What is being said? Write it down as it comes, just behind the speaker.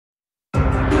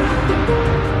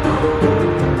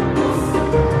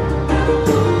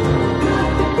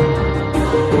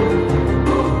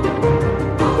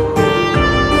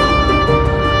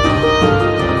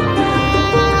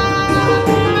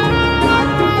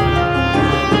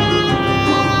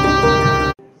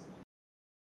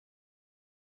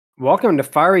Welcome to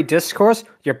Fiery Discourse,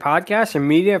 your podcast and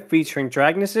media featuring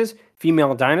dragonesses,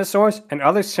 female dinosaurs, and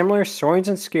other similar saurians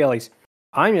and scalies.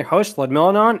 I'm your host,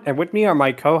 Ludmilanon, and with me are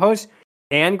my co-hosts,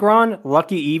 Angron,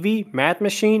 Lucky Evie, Math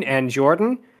Machine, and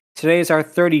Jordan. Today is our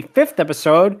 35th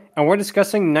episode, and we're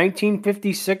discussing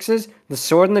 1956's The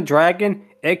Sword and the Dragon,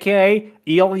 aka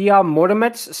Ilya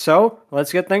Moromets, so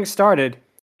let's get things started.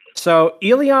 So,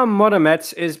 Ilya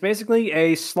Moromets is basically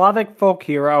a Slavic folk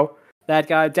hero that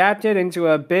got adapted into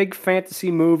a big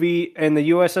fantasy movie in the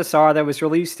USSR that was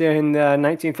released in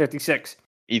 1956.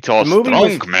 It's all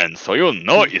strong, man, so you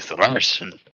know it's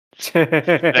Russian.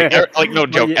 No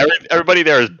joke, everybody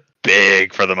there is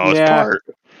big for the most part.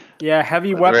 Yeah,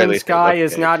 heavy weapons guy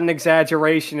is not an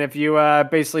exaggeration if you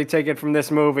basically take it from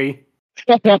this movie.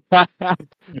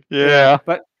 Yeah.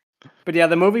 But yeah,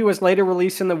 the movie was later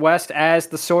released in the West as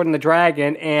The Sword and the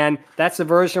Dragon, and that's the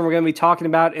version we're going to be talking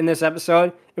about in this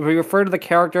episode. If we refer to the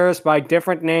characters by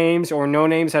different names or no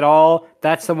names at all,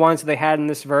 that's the ones that they had in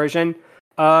this version.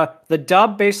 The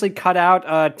dub basically cut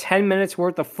out 10 minutes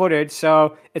worth of footage,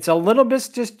 so it's a little bit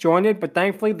disjointed, but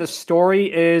thankfully the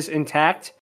story is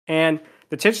intact. And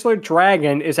the titular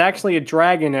dragon is actually a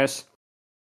dragoness,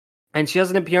 and she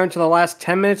doesn't appear until the last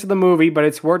 10 minutes of the movie, but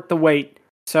it's worth the wait.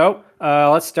 So,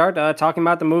 let's start talking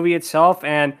about the movie itself,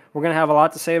 and we're going to have a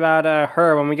lot to say about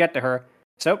her when we get to her.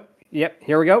 So, yep,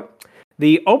 here we go.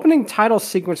 The opening title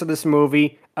sequence of this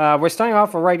movie, we're starting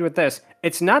off right with this.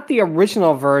 It's not the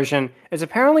original version. It's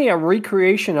apparently a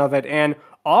recreation of it, and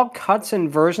all cuts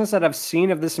and versions that I've seen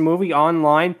of this movie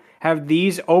online have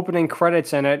these opening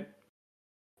credits in it.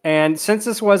 And since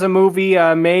this was a movie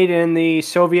made in the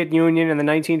Soviet Union in the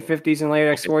 1950s and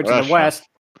later exported to the West,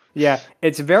 yeah,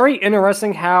 it's very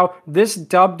interesting how this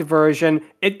dubbed version,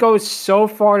 it goes so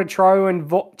far to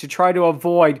try to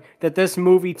avoid that this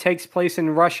movie takes place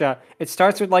in Russia. It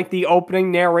starts with like the opening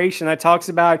narration that talks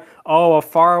about a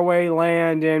faraway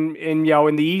land in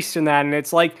the east and that, and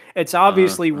it's like it's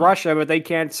obviously Russia, but they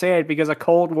can't say it because of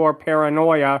Cold War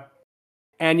paranoia.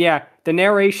 And yeah, the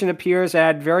narration appears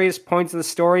at various points of the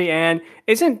story and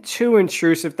isn't too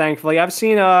intrusive, thankfully. I've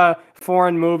seen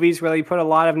foreign movies where they put a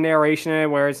lot of narration in it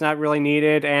where it's not really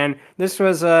needed, and this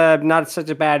was not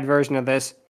such a bad version of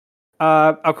this.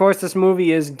 Of course, this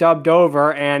movie is dubbed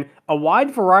over, and a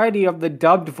wide variety of the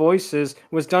dubbed voices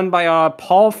was done by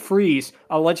Paul Frees,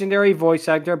 a legendary voice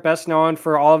actor best known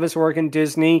for all of his work in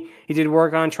Disney. He did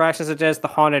work on attractions such as The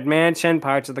Haunted Mansion,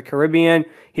 Pirates of the Caribbean.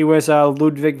 He was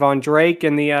Ludwig von Drake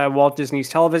in the Walt Disney's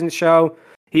television show.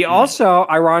 He also,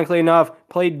 ironically enough,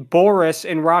 played Boris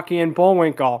in Rocky and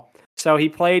Bullwinkle. So he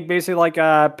played basically like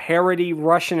a parody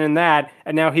Russian in that,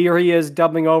 and now here he is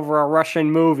dubbing over a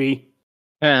Russian movie.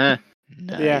 Nice.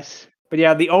 Yeah. But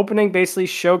yeah, the opening basically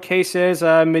showcases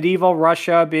medieval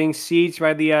Russia being sieged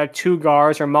by the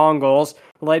Tugars or Mongols,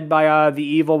 led by the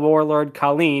evil warlord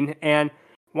Kalin. And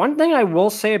one thing I will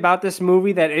say about this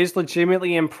movie that is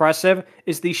legitimately impressive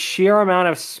is the sheer amount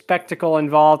of spectacle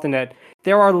involved in it.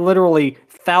 There are literally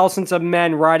thousands of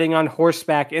men riding on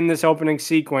horseback in this opening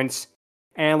sequence.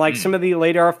 And like some of the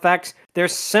later effects, they're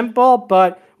simple,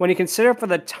 but when you consider for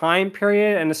the time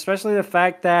period, and especially the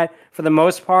fact that for the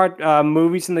most part,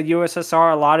 movies in the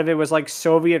USSR, a lot of it was like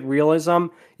Soviet realism,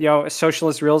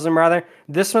 socialist realism rather.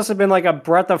 This must have been like a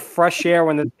breath of fresh air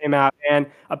when this came out. And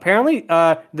apparently,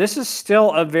 this is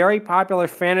still a very popular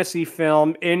fantasy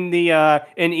film in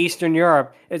in Eastern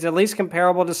Europe. It's at least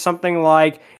comparable to something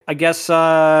like, I guess,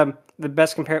 the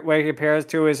best way to compare it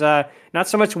to is not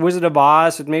so much Wizard of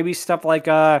Oz, but maybe stuff like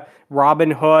Robin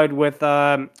Hood with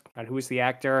who's the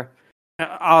actor?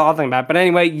 I'll think about it. But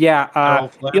anyway, yeah,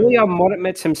 Ilya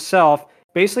Moromets himself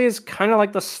basically is kind of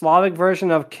like the Slavic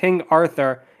version of King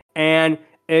Arthur, and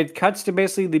it cuts to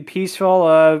basically the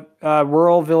peaceful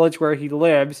rural village where he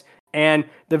lives, and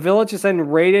the village is then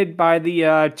raided by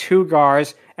the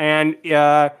Tugars, and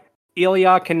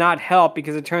Ilya cannot help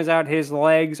because it turns out his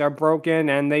legs are broken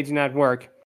and they do not work.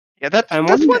 Yeah, that's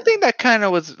one thing that kind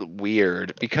of was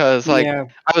weird because I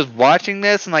was watching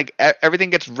this and like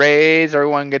everything gets raised,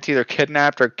 everyone gets either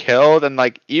kidnapped or killed, and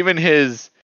like even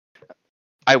his,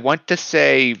 I want to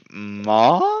say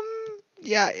mom.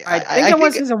 Yeah, I think it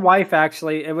was his wife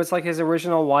actually. It was like his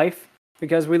original wife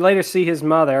because we later see his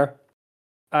mother.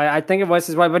 I think it was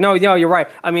his wife, but no, you're right.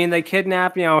 I mean, they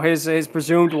kidnap, his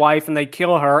presumed wife and they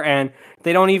kill her, and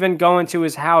they don't even go into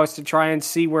his house to try and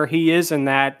see where he is in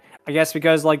that. I guess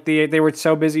because like they were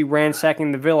so busy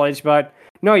ransacking the village. But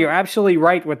no, you're absolutely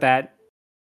right with that.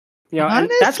 And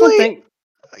that's one Honestly, thing.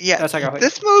 yeah, That's like,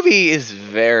 this movie is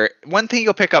very. One thing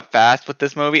you'll pick up fast with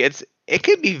this movie, it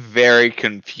can be very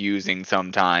confusing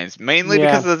sometimes, mainly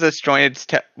because yeah, of the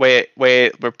disjointed way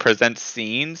it presents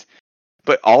scenes,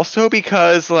 but also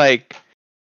because like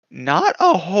not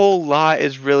a whole lot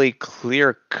is really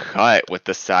clear cut with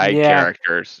the side yeah.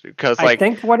 characters because I like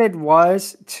think what it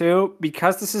was too,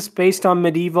 because this is based on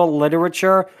medieval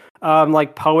literature,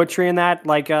 like poetry and that,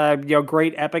 like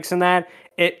great epics and that.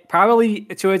 It probably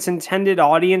to its intended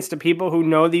audience, to people who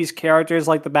know these characters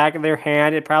like the back of their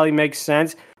hand, it probably makes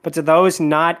sense. But to those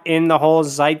not in the whole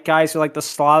zeitgeist or like the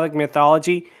Slavic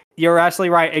mythology, you're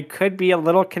absolutely right. It could be a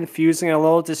little confusing and a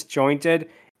little disjointed,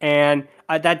 and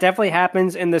that definitely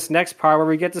happens in this next part where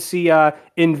we get to see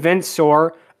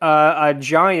Invincor, a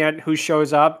giant who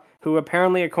shows up, who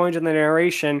apparently, according to the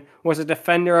narration, was a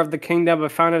defender of the kingdom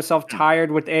but found himself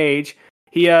tired with age.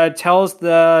 He tells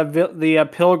the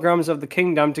pilgrims of the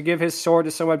kingdom to give his sword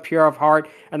to someone pure of heart,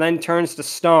 and then turns to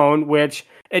stone, which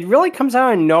it really comes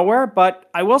out of nowhere. But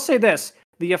I will say this: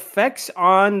 the effects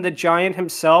on the giant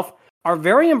himself are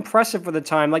very impressive for the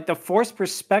time. Like the forced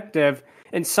perspective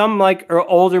in some like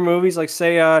older movies, like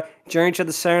say Journey to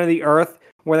the Center of the Earth,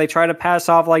 where they try to pass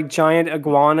off like giant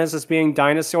iguanas as being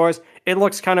dinosaurs, it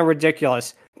looks kind of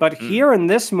ridiculous. But here in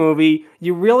this movie,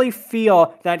 you really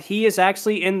feel that he is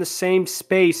actually in the same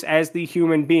space as the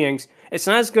human beings. It's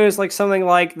not as good as like something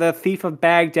like The Thief of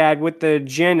Baghdad with the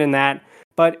djinn and that,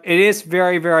 but it is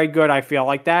very, very good, I feel.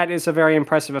 Like that is a very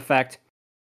impressive effect.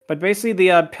 But basically, the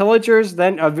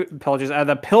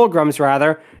the pilgrims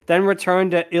rather, then return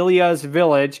to Ilya's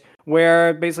village,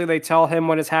 where basically they tell him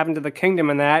what has happened to the kingdom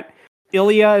and that.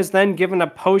 Ilya is then given a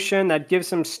potion that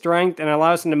gives him strength and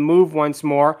allows him to move once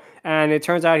more. And it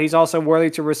turns out he's also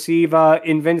worthy to receive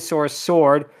Invinsor's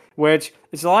sword, which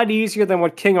is a lot easier than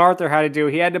what King Arthur had to do.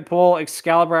 He had to pull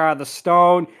Excalibur out of the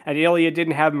stone, and Ilya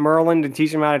didn't have Merlin to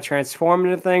teach him how to transform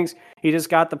into things. He just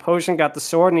got the potion, got the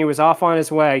sword, and he was off on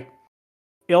his way.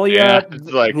 yeah, Ilya,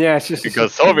 it's like yeah, it's just,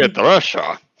 because Soviet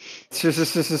Russia. but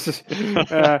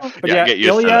Yeah, yeah, get used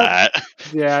to Ilya, that.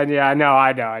 yeah, I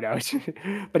know.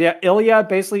 But yeah, Ilya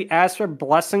basically asked for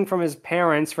blessing from his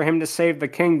parents for him to save the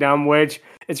kingdom, which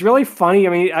it's really funny. I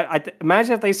mean,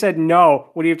 imagine if they said no,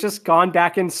 would he have just gone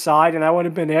back inside and that would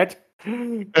have been it?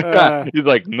 He's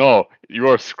like, no, you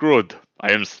are screwed.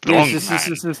 I am strong man.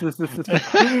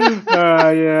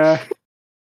 Yeah.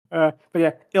 But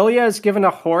yeah, Ilya is given a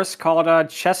horse called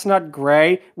Chestnut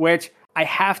Gray, which I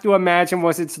have to imagine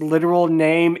was its literal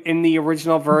name in the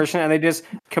original version, and they just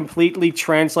completely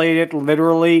translated it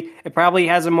literally. It probably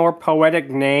has a more poetic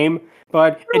name,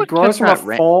 but it grows from a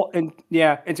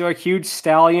into a huge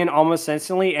stallion almost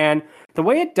instantly. And the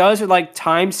way it does with like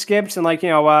time skips and like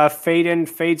fade in,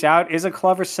 fades out is a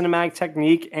clever cinematic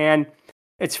technique. And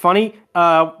it's funny.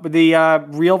 The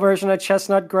real version of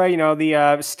Chestnut Gray,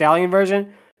 the stallion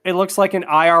version. It looks like an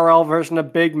IRL version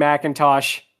of Big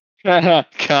Macintosh.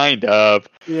 Kind of.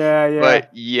 Yeah. But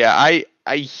yeah,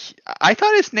 I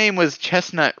thought his name was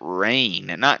Chestnut Rain,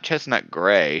 and not Chestnut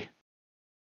Gray.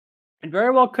 It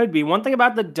very well could be. One thing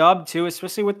about the dub too,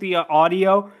 especially with the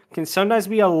audio, can sometimes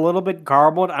be a little bit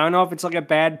garbled. I don't know if it's like a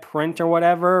bad print or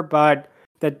whatever, but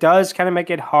that does kind of make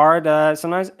it hard.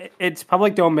 Sometimes it's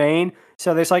public domain,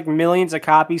 so there's like millions of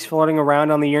copies floating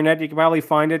around on the internet. You can probably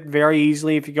find it very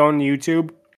easily if you go on YouTube.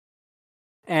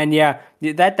 And yeah,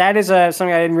 that is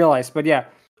something I didn't realize. But yeah,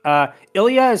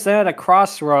 Ilya is then at a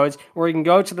crossroads where he can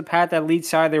go to the path that leads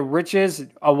to either riches,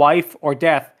 a wife, or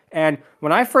death. And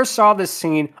when I first saw this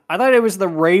scene, I thought it was the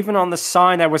raven on the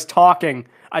sign that was talking.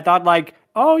 I thought like,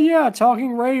 oh yeah,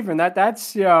 talking raven.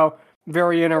 That's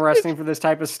very interesting for this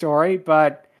type of story.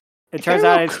 But it turns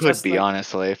out it's could just be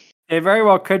honestly. It very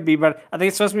well could be, but I think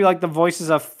it's supposed to be like the voices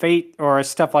of fate or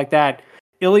stuff like that.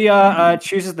 Ilya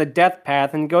chooses the death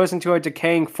path and goes into a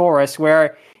decaying forest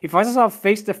where he finds himself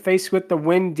face to face with the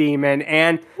wind demon.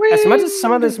 And as much as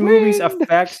some of this movie's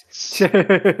effects,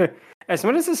 as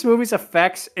much as this movie's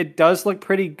effects, it does look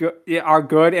pretty good. Are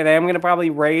good, and I am going to probably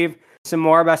rave some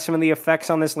more about some of the effects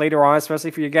on this later on,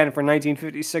 especially for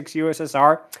 1956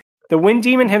 USSR. The wind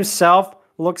demon himself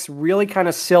looks really kind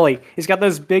of silly. He's got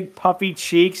those big puffy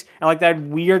cheeks and like that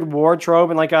weird wardrobe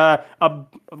and like a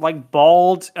like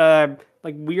bald.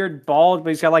 Like weird bald,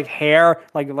 but he's got like hair,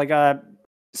 like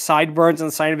sideburns on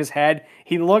the side of his head.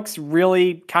 He looks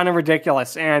really kind of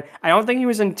ridiculous, and I don't think he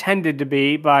was intended to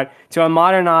be, but to a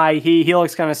modern eye, he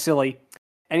looks kind of silly.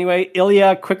 Anyway,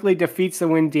 Ilya quickly defeats the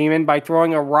wind demon by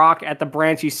throwing a rock at the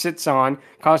branch he sits on,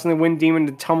 causing the wind demon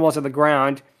to tumble to the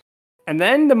ground. And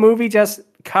then the movie just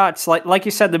cuts, like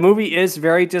you said, the movie is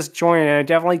very disjointed, and it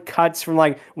definitely cuts from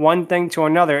like one thing to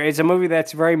another. It's a movie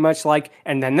that's very much like,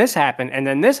 and then this happened, and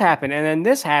then this happened, and then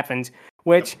this happened,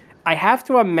 which I have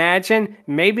to imagine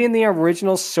maybe in the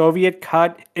original Soviet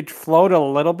cut it flowed a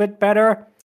little bit better,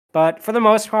 but for the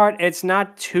most part, it's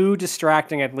not too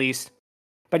distracting at least.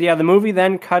 But yeah, the movie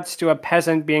then cuts to a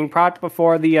peasant being brought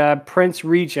before the Prince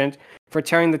Regent for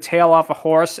tearing the tail off a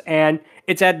horse, and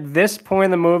it's at this point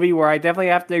in the movie where I definitely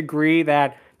have to agree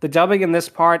that the dubbing in this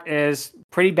part is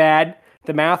pretty bad.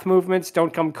 The mouth movements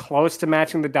don't come close to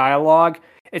matching the dialogue.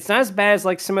 It's not as bad as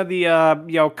like some of the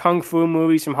kung fu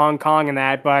movies from Hong Kong and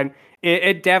that, but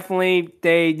it definitely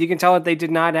you can tell that they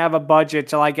did not have a budget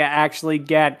to like actually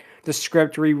get the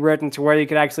script rewritten to where you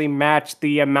could actually match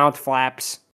the mouth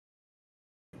flaps.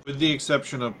 With the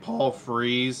exception of Paul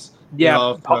Frees,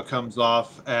 yeah, comes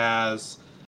off as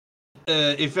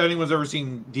if anyone's ever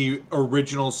seen the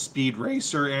original Speed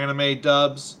Racer anime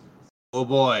dubs, oh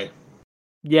boy.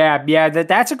 Yeah,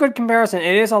 that's a good comparison.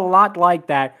 It is a lot like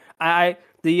that.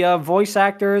 The voice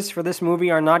actors for this movie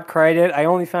are not credited. I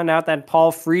only found out that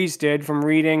Paul Frees did from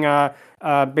reading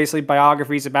basically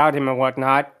biographies about him and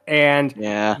whatnot. And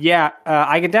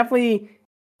I can definitely.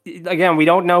 Again, we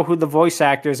don't know who the voice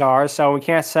actors are, so we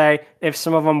can't say if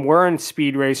some of them were in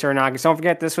Speed Racer or not. Because don't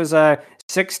forget, this was a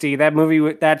 60.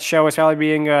 That show was probably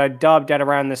being dubbed at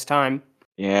around this time.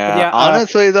 Yeah,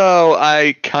 honestly, though,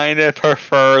 I kind of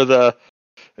prefer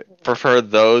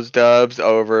those dubs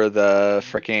over the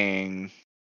freaking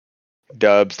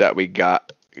dubs that we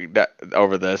got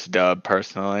over this dub.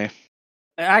 Personally,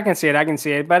 I can see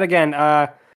it. But again,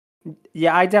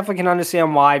 yeah, I definitely can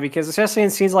understand why, because especially in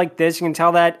scenes like this, you can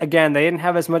tell that, again, they didn't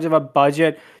have as much of a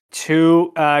budget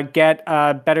to get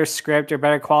a better script or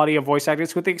better quality of voice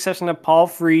actors, with the exception of Paul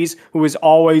Frees, who was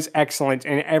always excellent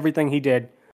in everything he did.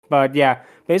 But yeah,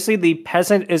 basically the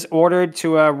peasant is ordered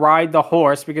to ride the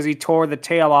horse because he tore the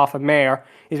tail off a mare.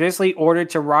 He's basically ordered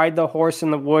to ride the horse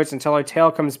in the woods until her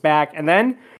tail comes back, and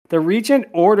then the regent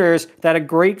orders that a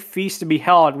great feast to be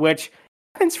held, which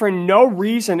happens for no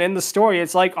reason in the story.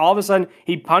 It's like all of a sudden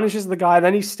he punishes the guy,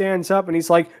 then he stands up and he's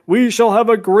like, "We shall have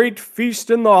a great feast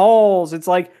in the halls." It's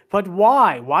like, but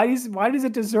why? Why does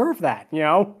it deserve that? You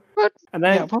know? But, and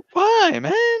then but why,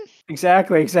 man?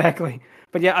 Exactly.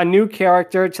 But yeah, a new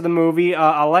character to the movie,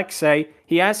 Alexei.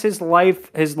 He asks his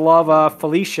love,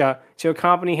 Felicia, to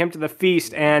accompany him to the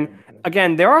feast. And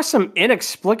again, there are some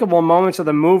inexplicable moments of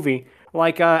the movie.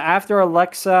 Like, after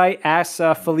Alexei asks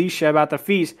Felicia about the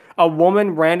feast, a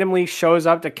woman randomly shows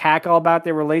up to cackle about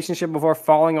their relationship before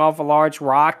falling off a large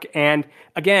rock. And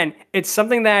again, it's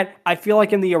something that I feel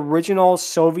like in the original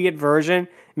Soviet version,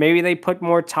 maybe they put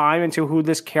more time into who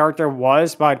this character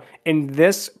was, but in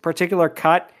this particular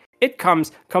cut, it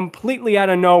comes completely out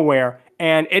of nowhere,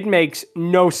 and it makes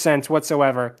no sense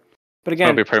whatsoever. But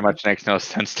again, it pretty much makes no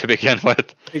sense to begin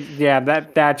with. Yeah,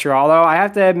 that's true. Although I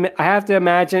have to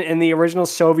imagine in the original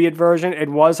Soviet version, it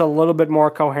was a little bit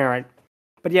more coherent.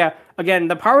 But yeah, again,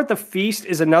 the part with the feast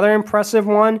is another impressive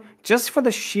one, just for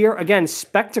the sheer, again,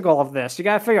 spectacle of this. You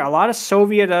gotta figure, a lot of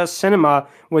Soviet cinema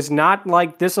was not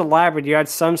like this elaborate. You had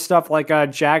some stuff like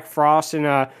Jack Frost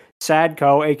and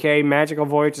Sadko, aka Magical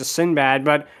Voyage of Sinbad,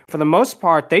 but for the most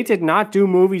part, they did not do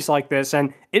movies like this,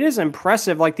 and it is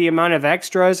impressive, like the amount of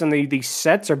extras and the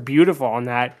sets are beautiful on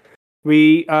that.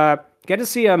 We get to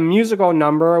see a musical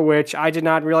number, which I did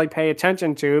not really pay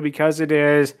attention to because it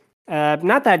is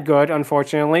not that good,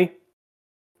 unfortunately.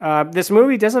 This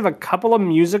movie does have a couple of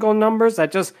musical numbers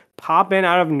that just pop in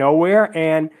out of nowhere,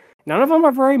 and none of them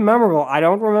are very memorable. I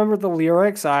don't remember the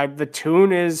lyrics. The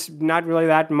tune is not really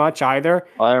that much either.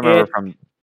 All I remember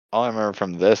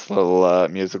from this little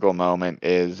musical moment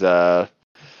is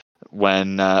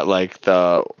when when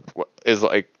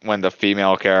the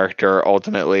female character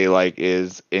ultimately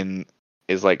is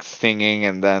singing,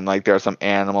 and then like there are some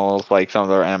animals, like some of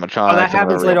their animatronics. Oh, that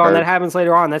happens later on. That happens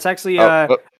later on. That's actually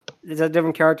it's a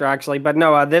different character actually. But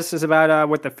no, this is about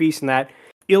with the feast and that.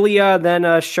 Ilya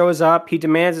then shows up. He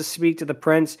demands to speak to the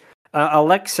prince.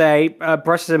 Alexei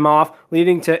brushes him off,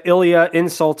 leading to Ilya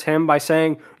insults him by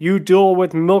saying, "You duel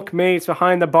with milkmaids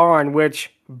behind the barn,"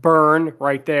 which burn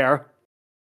right there.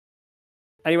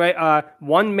 Anyway,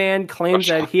 one man claims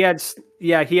that he had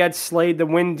slayed the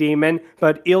wind demon,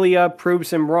 but Ilya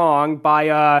proves him wrong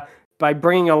by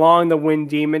bringing along the wind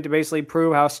demon to basically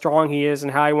prove how strong he is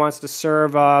and how he wants to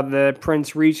serve the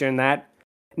Prince Regent. That.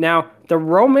 Now, the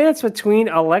romance between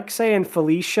Alexei and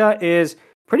Felicia is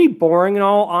pretty boring in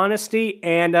all honesty,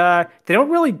 and they don't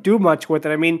really do much with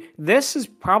it. I mean, this is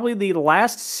probably the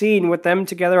last scene with them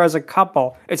together as a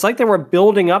couple. It's like they were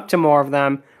building up to more of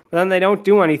them, but then they don't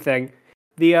do anything.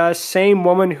 the same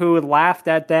woman who laughed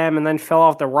at them and then fell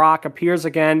off the rock appears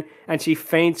again, and she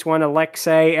faints when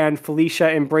Alexei and Felicia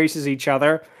embraces each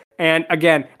other. And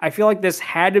again, I feel like this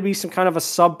had to be some kind of a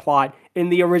subplot in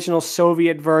the original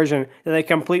Soviet version that they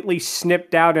completely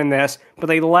snipped out in this, but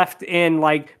they left in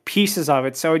like pieces of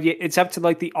it. So it's up to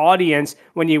like the audience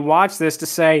when you watch this to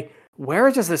say,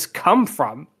 where does this come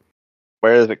from?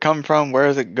 Where does it come from? Where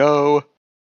does it go?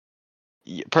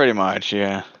 Yeah, pretty much,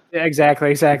 yeah.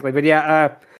 Exactly. But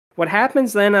yeah, what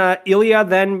happens then, Ilya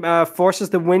then forces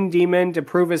the wind demon to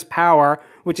prove his power,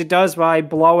 which it does by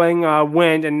blowing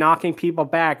wind and knocking people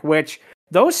back, which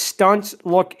those stunts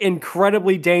look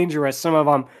incredibly dangerous, some of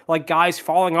them. Like guys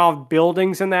falling off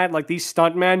buildings and that, like these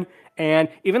stuntmen. And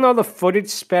even though the footage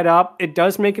sped up, it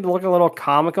does make it look a little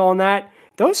comical in that.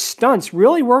 Those stunts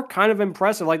really were kind of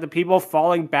impressive. Like the people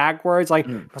falling backwards. Like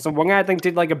so one guy I think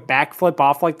did like a backflip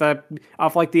off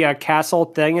the castle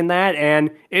thing and that, and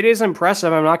it is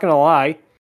impressive. I'm not gonna lie.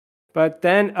 But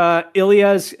then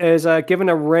Ilya is given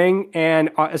a ring and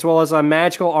as well as a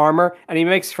magical armor, and he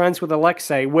makes friends with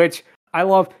Alexei, which I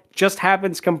love. Just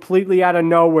happens completely out of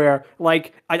nowhere.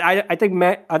 Like I think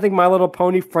My Little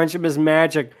Pony friendship is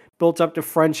magic built up to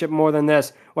friendship more than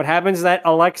this. What happens is that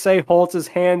Alexei holds his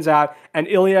hands out, and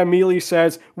Ilya immediately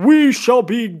says, "We shall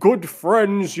be good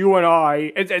friends, you and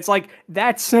I." It's like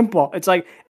that simple. It's like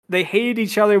they hated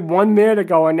each other 1 minute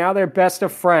ago, and now they're best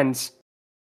of friends.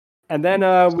 And then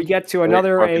we get to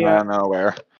another out of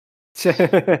nowhere.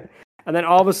 And then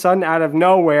all of a sudden, out of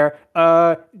nowhere,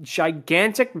 a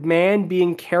gigantic man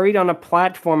being carried on a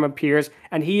platform appears,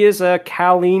 and he is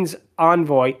Kaline's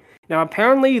envoy. Now,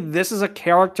 apparently, this is a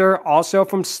character also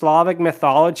from Slavic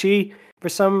mythology. For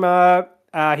some,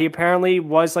 he apparently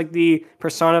was like the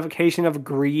personification of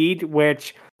greed,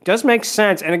 which does make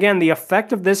sense. And again, the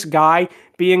effect of this guy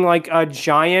being like a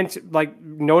giant, like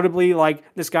notably, like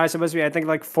this guy's supposed to be, I think,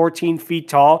 like 14 feet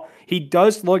tall. He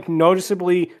does look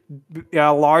noticeably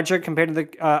larger compared to the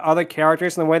other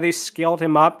characters, and the way they scaled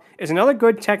him up is another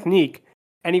good technique.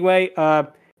 Anyway,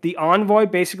 the envoy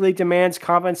basically demands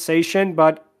compensation,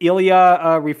 but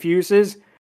Ilya refuses,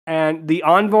 and the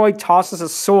envoy tosses a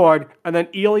sword, and then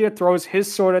Ilya throws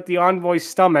his sword at the envoy's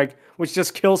stomach, which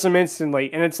just kills him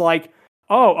instantly. And it's like,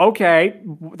 oh, okay,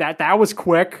 that was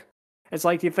quick. It's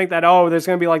like you think that, oh, there's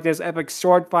going to be like this epic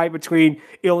sword fight between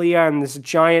Ilya and this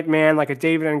giant man, like a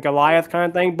David and Goliath kind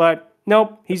of thing, but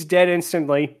nope, he's dead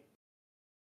instantly.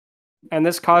 And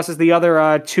this causes the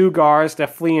other two guards to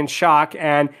flee in shock,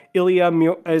 and Ilya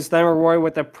is then rewarded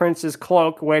with the prince's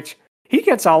cloak, which he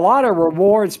gets a lot of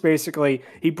rewards, basically.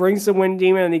 He brings the wind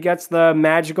demon, and he gets the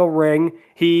magical ring.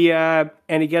 He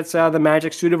gets the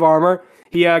magic suit of armor.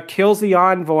 He kills the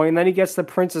envoy, and then he gets the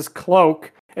prince's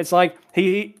cloak. It's like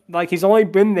he's only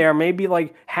been there maybe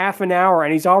like half an hour,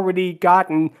 and he's already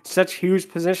gotten such huge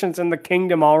positions in the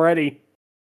kingdom already.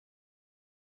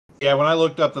 Yeah, when I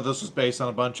looked up that this was based on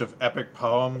a bunch of epic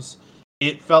poems,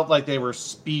 it felt like they were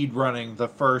speed running the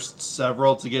first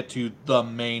several to get to the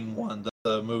main one that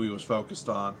the movie was focused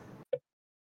on.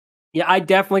 Yeah, I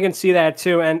definitely can see that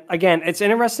too. And again, it's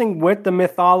interesting with the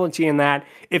mythology in that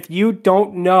if you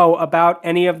don't know about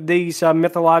any of these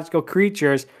mythological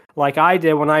creatures, like I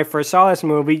did when I first saw this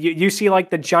movie, you see like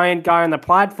the giant guy on the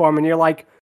platform and you're like,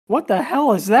 what the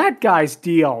hell is that guy's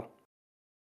deal?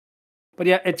 But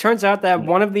yeah, it turns out that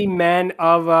one of the men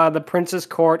of the prince's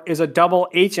court is a double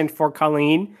agent for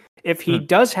Kaline. If he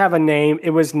does have a name, it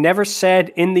was never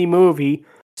said in the movie.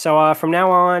 So from now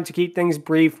on, to keep things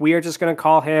brief, we are just going to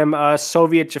call him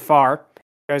Soviet Jafar,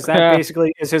 because that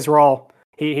basically is his role.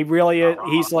 He really is.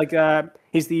 He's like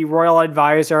he's the royal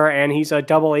advisor, and he's a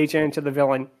double agent to the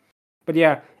villain. But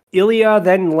yeah, Ilya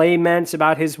then laments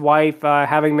about his wife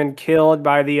having been killed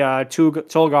by the two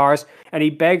Tulgars, and he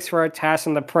begs for a task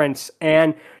from the prince.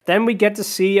 And then we get to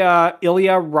see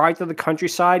Ilya ride to the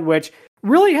countryside, which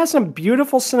really has some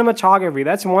beautiful cinematography.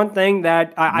 That's one thing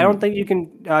that I don't think you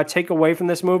can take away from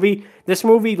this movie. This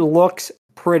movie looks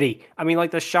pretty. I mean,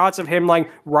 like the shots of him like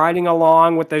riding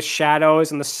along with the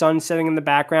shadows and the sun setting in the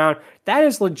background, that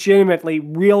is legitimately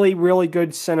really, really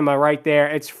good cinema right there.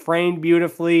 It's framed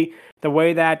beautifully. The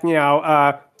way that,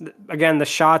 again, the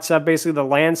shots of basically the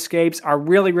landscapes are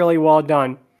really, really well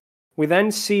done. We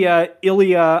then see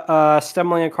Ilya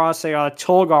stumbling across a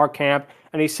Tulgar camp,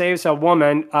 and he saves a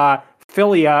woman,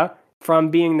 Filia, from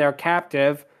being their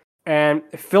captive. And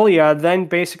Filia then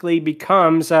basically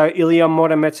becomes Ilya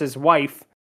Moromets' wife.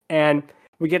 And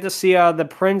we get to see the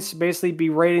prince basically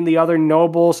berating the other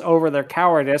nobles over their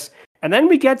cowardice. And then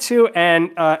we get to,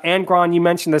 and Angron, you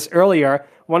mentioned this earlier,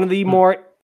 one of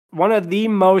the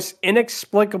most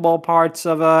inexplicable parts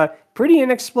of a pretty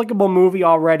inexplicable movie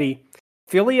already.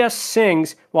 Philia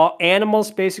sings while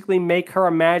animals basically make her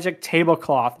a magic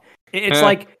tablecloth. It's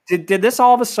like, did this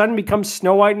all of a sudden become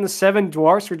Snow White and the Seven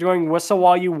Dwarfs? We're doing Whistle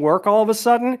While You Work all of a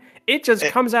sudden? It just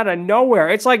comes out of nowhere.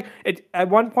 It's like, at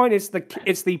one point, it's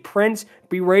the prince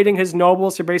berating his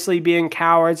nobles for basically being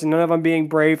cowards and none of them being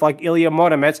brave, like Ilya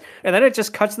Moromets, and then it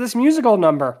just cuts this musical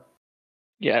number.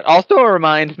 Yeah, it also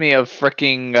reminds me of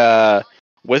freaking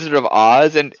Wizard of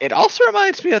Oz, and it also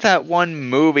reminds me of that one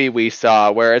movie we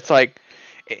saw where it's like,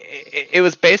 it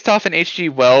was based off an H.G.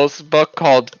 Wells book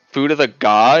called Food of the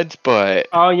Gods, but...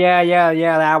 Oh, yeah,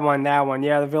 that one.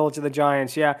 Yeah, The Village of the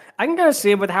Giants, yeah. I can kind of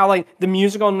see it with how, like, the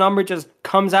musical number just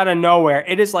comes out of nowhere.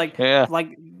 It is like, but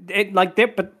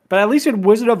at least with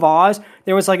Wizard of Oz,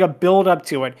 there was, like, a build-up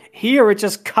to it. Here, it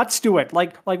just cuts to it,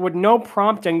 like with no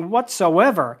prompting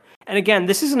whatsoever. And again,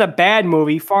 this isn't a bad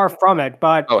movie, far from it,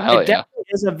 but it definitely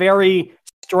is a very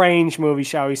strange movie,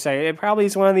 shall we say. It probably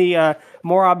is one of the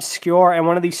more obscure and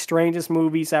one of the strangest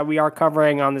movies that we are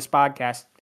covering on this podcast.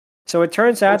 So it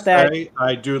turns out that...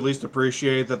 I do at least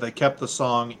appreciate that they kept the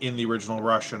song in the original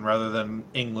Russian rather than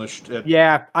Englished it.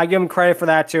 Yeah, I give them credit for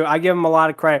that too. I give them a lot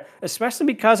of credit, especially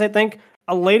because I think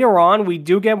later on we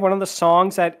do get one of the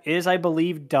songs that is, I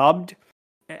believe, dubbed.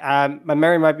 My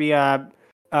memory might be...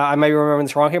 I might be remembering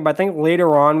this wrong here, but I think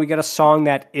later on we get a song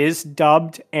that is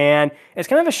dubbed, and it's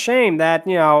kind of a shame that,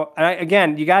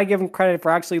 again, you gotta give them credit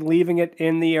for actually leaving it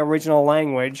in the original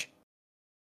language.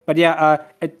 But yeah,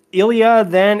 Ilya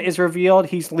then is revealed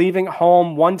he's leaving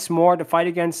home once more to fight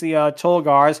against the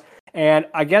Tulgars, and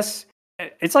I guess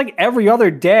it's like every other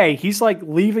day he's like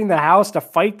leaving the house to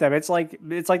fight them. It's like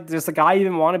does the guy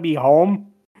even want to be home?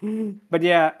 But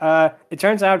yeah, it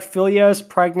turns out Philia's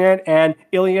pregnant, and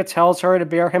Ilya tells her to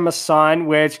bear him a son,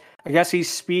 which I guess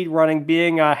he's speed running,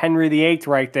 being Henry VIII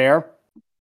right there.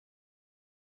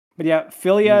 But yeah,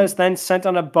 Philia is then sent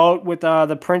on a boat with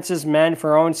the prince's men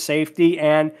for her own safety,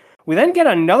 and we then get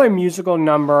another musical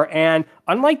number, and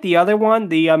unlike the other one,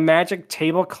 the magic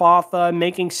tablecloth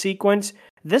making sequence,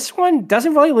 this one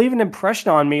doesn't really leave an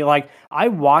impression on me. Like, I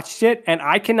watched it, and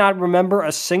I cannot remember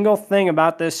a single thing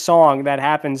about this song that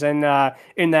happens in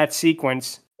that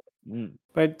sequence.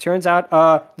 But it turns out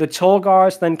the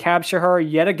Tulgars then capture her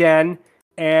yet again,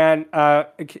 and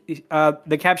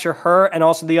they capture her and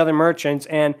also the other merchants,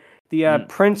 and the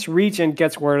Prince Regent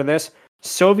gets word of this.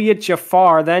 Soviet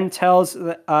Jafar then tells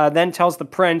the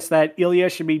prince that Ilya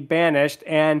should be banished,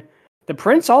 and the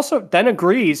prince also then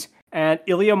agrees, and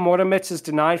Ilya Moromets is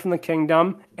denied from the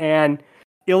kingdom, and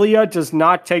Ilya does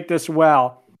not take this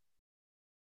well.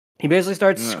 He basically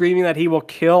starts screaming that he will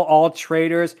kill all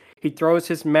traitors. He throws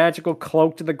his magical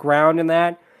cloak to the ground in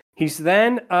that. He's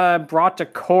then brought to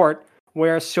court,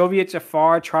 where Soviet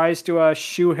Jafar tries to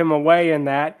shoo him away in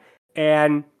that,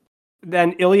 and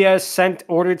then Ilya is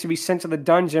ordered to be sent to the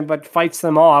dungeon, but fights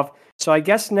them off. So I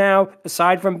guess now,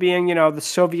 aside from being, the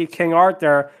Soviet King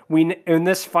Arthur, in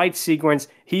this fight sequence,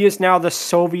 he is now the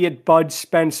Soviet Bud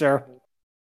Spencer.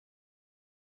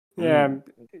 Yeah,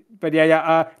 but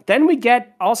then we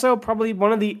get also probably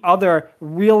one of the other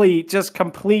really just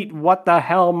complete what the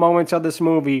hell moments of this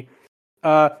movie.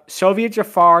 Soviet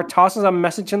Jafar tosses a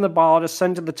message in the bottle to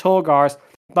send to the Tulgars,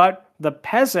 but the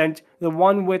peasant, the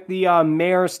one with the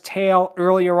mare's tail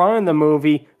earlier on in the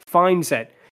movie, finds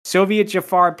it. Soviet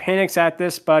Jafar panics at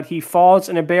this, but he falls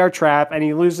in a bear trap and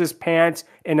he loses his pants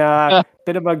in a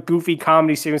bit of a goofy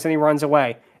comedy sequence and he runs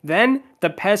away. Then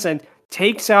the peasant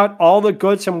takes out all the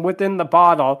goods from within the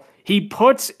bottle. He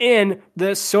puts in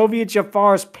the Soviet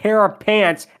Jafar's pair of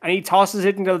pants and he tosses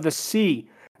it into the sea.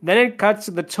 Then it cuts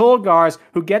to the Tulgars,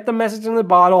 who get the message in the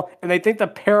bottle and they think the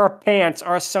pair of pants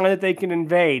are a sign that they can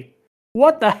invade.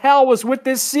 What the hell was with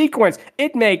this sequence?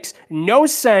 It makes no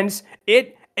sense.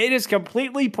 It is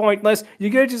completely pointless. You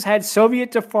could have just had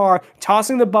Soviet Jafar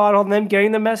tossing the bottle and then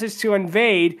getting the message to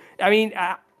invade. I mean,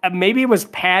 maybe it was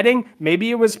padding.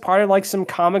 Maybe it was part of like some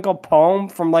comical poem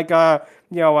from like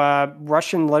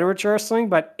Russian literature or something.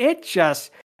 But it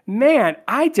just, man,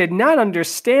 I did not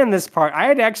understand this part. I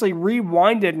had to actually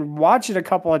rewind it and watch it a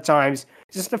couple of times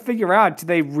just to figure out, did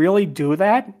they really do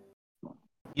that?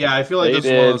 Yeah, I feel like this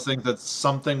is one of those things that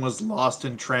something was lost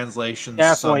in translation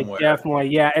somewhere. Definitely.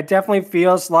 Yeah, it definitely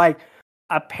feels like,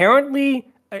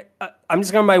 apparently, I'm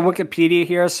just going by Wikipedia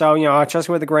here, so, I'll trust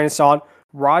it with a grain of salt.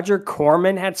 Roger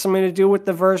Corman had something to do with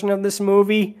the version of this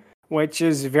movie, which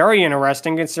is very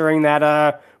interesting considering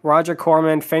that Roger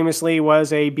Corman famously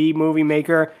was a B-movie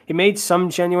maker. He made some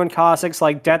genuine classics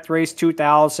like Death Race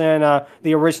 2000,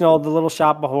 the original The Little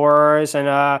Shop of Horrors,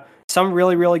 and some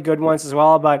really, really good ones as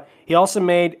well, but he also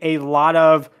made a lot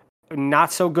of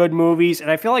not-so-good movies, and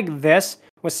I feel like this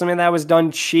was something that was done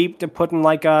cheap to put in,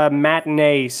 like,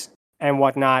 matinees. and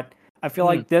whatnot. I feel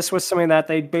like this was something that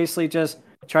they basically just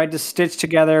tried to stitch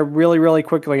together really, really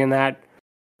quickly in that.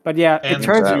 But yeah, and it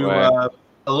turns out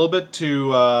a little bit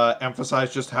to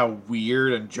emphasize just how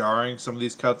weird and jarring some of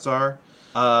these cuts are.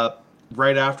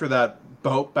 Right after that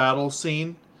boat battle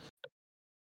scene,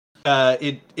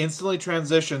 it instantly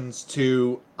transitions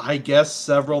to, I guess,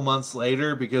 several months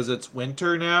later because it's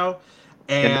winter now,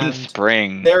 and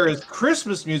spring. There is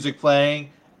Christmas music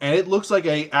playing, and it looks like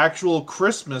a actual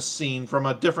Christmas scene from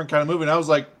a different kind of movie. And I was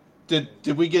like,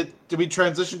 did we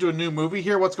transition to a new movie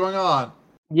here? What's going on?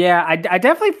 Yeah, I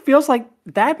definitely feels like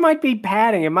that might be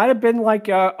padding. It might have been like,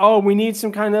 oh, we need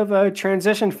some kind of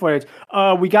transition footage.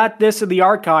 We got this in the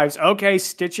archives. Okay,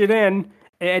 stitch it in.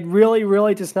 It really,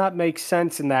 really does not make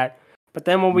sense in that. But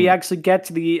then when we actually get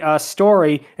to the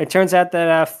story, it turns out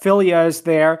that Philia is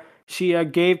there. She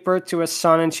gave birth to a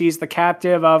son, and she's the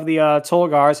captive of the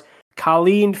Tulgars.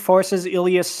 Colleen forces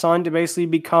Ilya's son to basically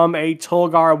become a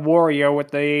Tulgar warrior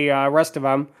with the rest of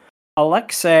them.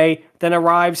 Alexei then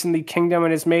arrives in the kingdom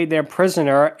and is made their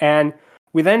prisoner, and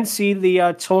we then see the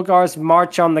Tulgars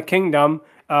march on the kingdom,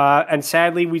 and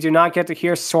sadly we do not get to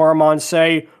hear Saruman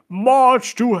say,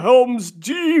 "March to Helm's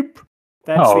Deep!"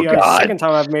 That's the second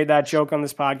time I've made that joke on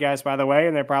this podcast, by the way,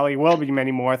 and there probably will be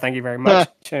many more. Thank you very much.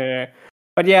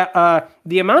 But yeah,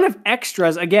 the amount of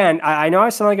extras, again, I know I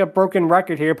sound like a broken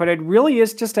record here, but it really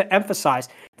is just to emphasize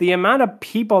the amount of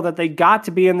people that they got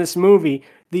to be in this movie.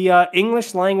 The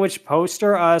English language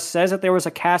poster says that there was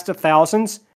a cast of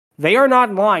thousands. They are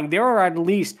not lying. There are at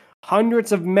least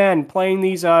hundreds of men playing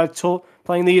these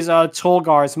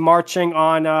Tulgars marching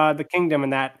on the kingdom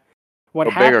and that. What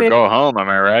happened? Big or go home, am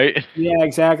I right? Yeah,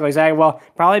 exactly. Well,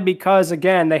 probably because,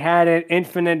 again, they had an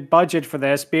infinite budget for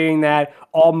this, being that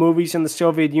all movies in the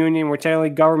Soviet Union were technically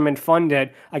government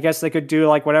funded. I guess they could do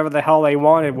like whatever the hell they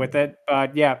wanted with it.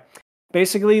 But yeah,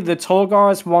 basically the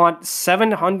Tulgars want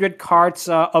 700 carts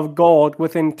of gold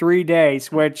within 3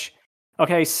 days, which,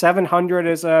 okay, 700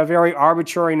 is a very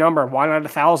arbitrary number. Why not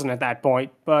 1,000 at that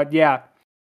point? But yeah.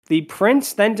 The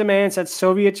prince then demands that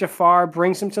Soviet Jafar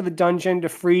brings him to the dungeon to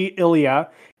free Ilya,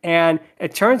 and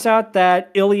it turns out that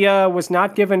Ilya was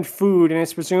not given food, and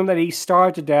it's presumed that he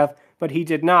starved to death, but he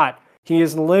did not. He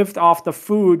has lived off the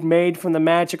food made from the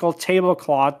magical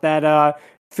tablecloth that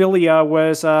Philia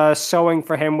was sewing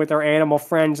for him with her animal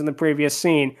friends in the previous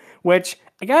scene, which,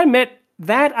 I gotta admit,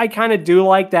 that I kind of do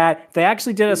like that. They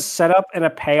actually did a setup and a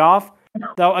payoff.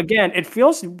 Though, again, it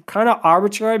feels kind of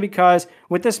arbitrary because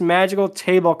with this magical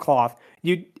tablecloth,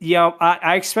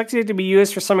 I expected it to be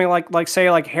used for something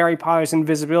like Harry Potter's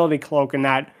invisibility cloak and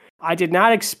that. I did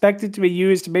not expect it to be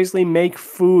used to basically make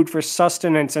food for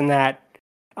sustenance and that.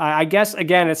 I guess,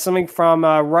 again, it's something from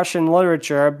Russian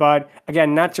literature, but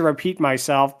again, not to repeat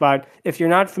myself, but if you're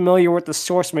not familiar with the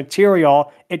source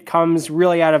material, it comes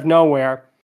really out of nowhere.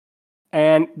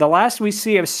 And the last we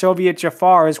see of Soviet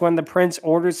Jafar is when the prince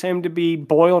orders him to be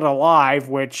boiled alive,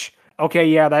 which, okay,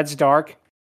 yeah, that's dark.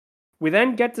 We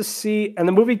then get to see, and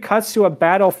the movie cuts to a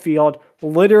battlefield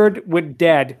littered with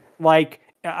dead. Like,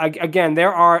 again,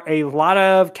 there are a lot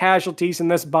of casualties in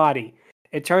this body.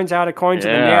 It turns out, according to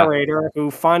the narrator,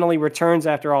 who finally returns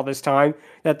after all this time,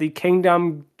 that the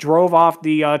kingdom drove off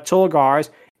the Tulgars.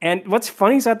 And what's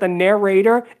funny is that the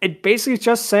narrator, it basically is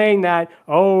just saying that,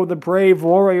 oh, the brave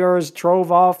warriors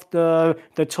drove off the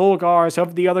Tulgars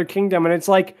of the other kingdom. And it's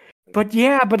like, but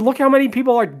look how many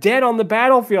people are dead on the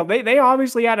battlefield. They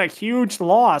obviously had a huge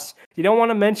loss. You don't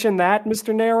want to mention that,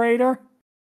 Mr. Narrator?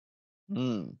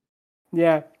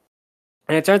 Yeah.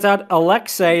 And it turns out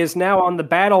Alexei is now on the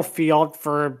battlefield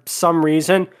for some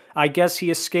reason. I guess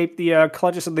he escaped the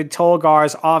clutches of the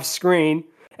Tulgars off screen.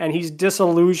 And he's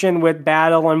disillusioned with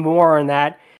battle and war and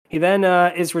that. He then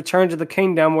is returned to the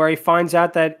kingdom where he finds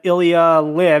out that Ilya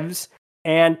lives.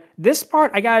 And this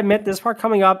part, I gotta admit, this part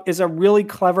coming up is a really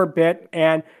clever bit.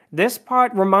 And this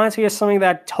part reminds me of something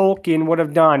that Tolkien would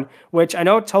have done, which I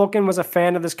know Tolkien was a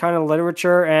fan of this kind of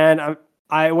literature, and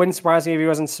I wouldn't surprise me if he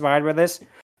was inspired by this.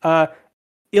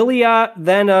 Ilya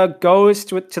then goes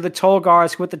to the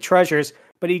Tulgars with the treasures,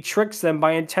 but he tricks them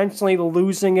by intentionally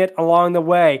losing it along the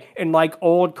way in like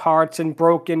old carts and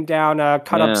broken down,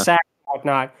 cut up sacks and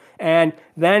whatnot. And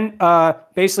then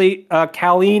basically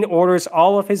Colleen orders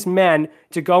all of his men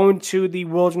to go into the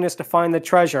wilderness to find the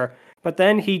treasure. But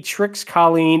then he tricks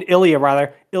Ilya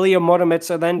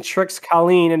Moromets then tricks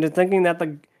Colleen into thinking that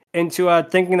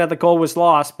the gold was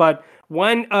lost. But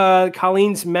when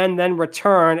Colleen's men then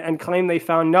return and claim they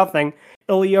found nothing,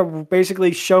 Ilya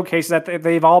basically showcases that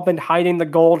they've all been hiding the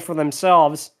gold for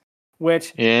themselves,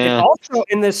 which and also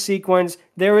in this sequence,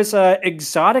 there is a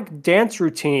exotic dance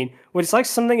routine, which is like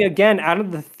something, again, out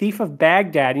of The Thief of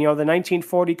Baghdad, the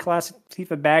 1940 classic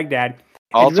Thief of Baghdad.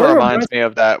 Also really reminds me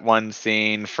of that one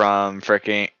scene from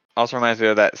freaking... Also reminds me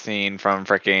of that scene from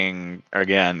freaking,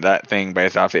 again, that thing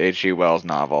based off the H.G. Wells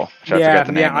novel. I forget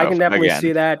the name I can definitely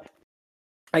see that.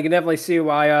 I can definitely see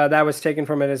why that was taken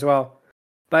from it as well.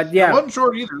 But yeah, it wasn't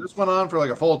short either. This went on for like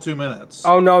a full 2 minutes.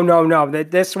 Oh no!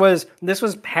 This was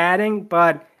padding,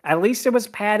 but at least it was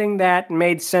padding that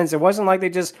made sense. It wasn't like they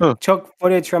just took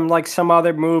footage from like some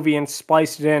other movie and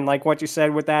spliced it in, like what you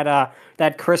said with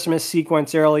that Christmas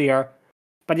sequence earlier.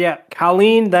 But yeah,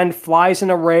 Colleen then flies in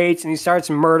a rage and he starts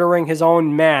murdering his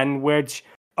own men, which,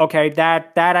 okay,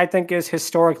 that I think is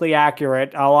historically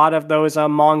accurate. A lot of those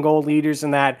Mongol leaders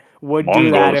in that would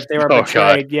do that if they were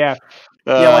betrayed. God. Yeah.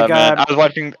 Man, I was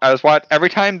watching every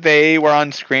time they were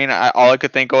on screen. All I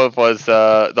could think of was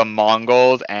the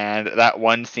Mongols, and that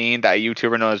one scene that a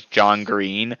YouTuber known as John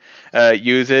Green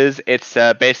uses. It's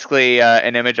basically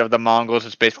an image of the Mongols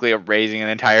just basically erasing an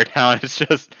entire town. It's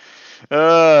just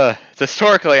it's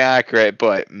historically accurate,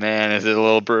 but man, is it a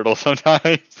little brutal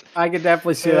sometimes. I could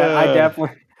definitely see that.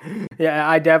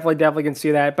 I definitely can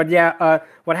see that. But yeah,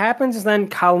 what happens is then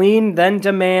Colleen then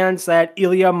demands that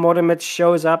Ilya Moromets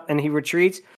shows up and he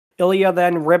retreats. Ilya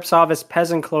then rips off his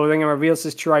peasant clothing and reveals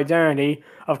his true identity.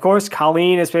 Of course,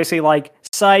 Colleen is basically like,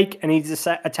 psych, and he just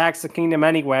attacks the kingdom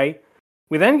anyway.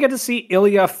 We then get to see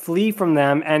Ilya flee from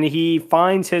them, and he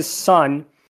finds his son,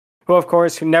 who of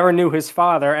course never knew his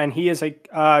father, and he is a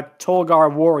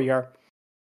Tolgar warrior.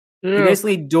 Yeah. He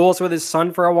basically duels with his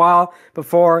son for a while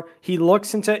before he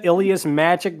looks into Ilya's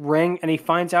magic ring and he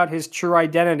finds out his true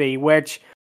identity, which,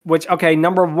 okay,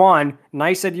 number one,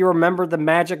 nice that you remember the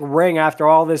magic ring after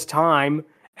all this time.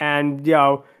 And,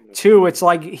 two, it's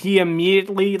like he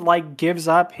immediately like gives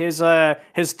up his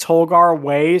Tolgar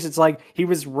ways. It's like he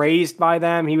was raised by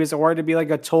them. He was ordered to be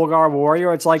like a Tolgar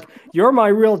warrior. It's like, you're my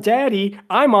real daddy.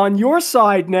 I'm on your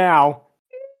side now.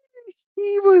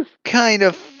 He was kind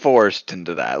of forced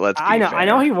into that. Let's be fair. I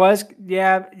know he was.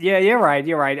 Yeah, you're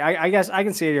right. I guess I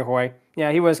can see it your way.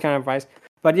 Yeah, he was kind of biased.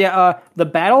 But yeah, the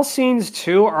battle scenes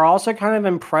too are also kind of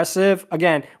impressive.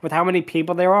 Again, with how many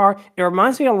people there are, it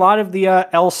reminds me a lot of the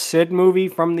El Cid movie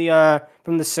from the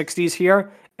 '60s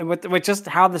here, and with just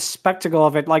how the spectacle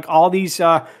of it, like all these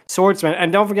swordsmen.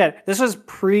 And don't forget, this was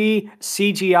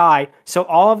pre-CGI, so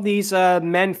all of these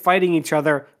men fighting each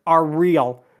other are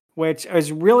real, which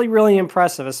is really, really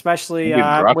impressive, especially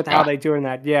with how they're doing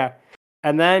that. Yeah.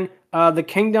 And then the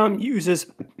kingdom uses,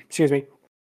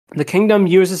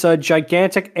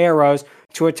 gigantic arrows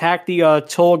to attack the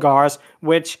Tolgars,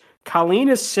 which Colleen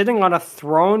is sitting on a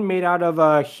throne made out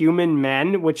of human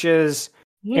men, which is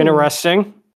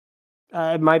interesting.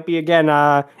 It might be, again,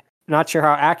 not sure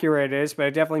how accurate it is, but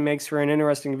it definitely makes for an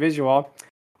interesting visual.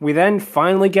 We then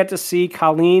finally get to see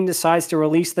Colleen decides to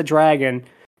release the dragon.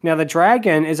 Now, the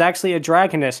dragon is actually a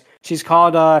dragoness. She's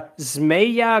called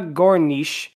Zmeya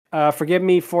Gornish. Forgive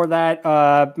me for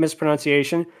that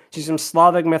mispronunciation. She's from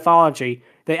Slavic mythology.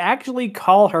 They actually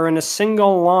call her in a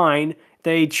single line.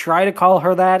 They try to call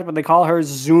her that, but they call her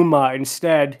Zuma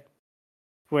instead.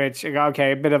 Which,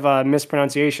 okay, a bit of a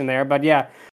mispronunciation there. But yeah,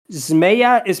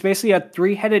 Zmeya is basically a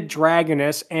three-headed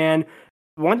dragoness. And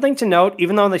one thing to note,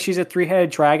 even though that she's a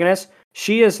three-headed dragoness,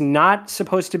 she is not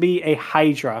supposed to be a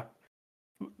hydra.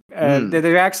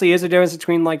 There actually is a difference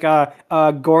between like a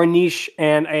Gornish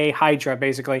and a hydra,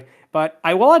 basically. But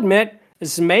I will admit,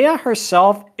 Zmeya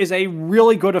herself is a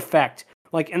really good effect.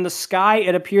 Like in the sky,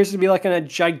 it appears to be like in a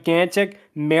gigantic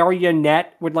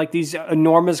marionette with like these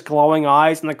enormous glowing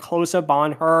eyes, and the close-up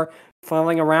on her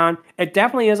flailing around. It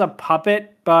definitely is a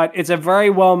puppet, but it's a very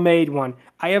well-made one.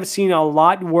 I have seen a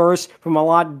lot worse from a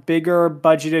lot bigger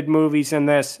budgeted movies than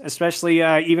this, especially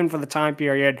even for the time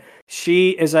period. She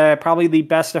is probably the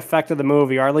best effect of the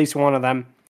movie, or at least one of them.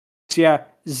 So yeah,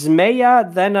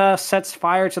 Zmeya then sets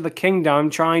fire to the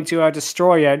kingdom, trying to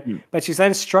destroy it, but she's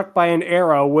then struck by an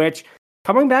arrow, which,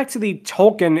 coming back to the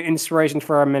Tolkien inspiration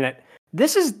for a minute,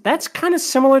 that's kind of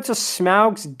similar to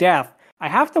Smaug's death. I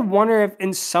have to wonder if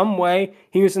in some way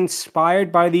he was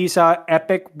inspired by these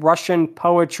epic Russian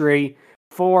poetry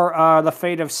for the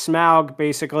fate of Smaug,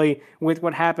 basically, with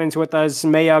what happens with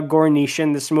Zmeya Gornish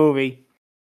in this movie.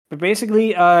 But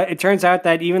basically, it turns out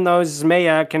that even though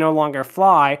Zmeya can no longer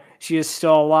fly, she is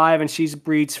still alive, and she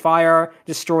breathes fire,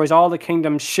 destroys all the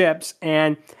kingdom's ships,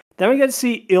 and then we get to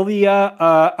see Ilya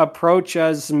approach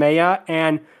Zmeya,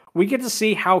 and we get to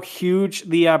see how huge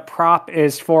the prop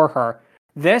is for her.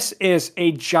 This is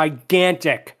a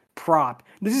gigantic prop.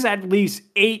 This is at least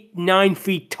 8-9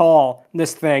 feet tall,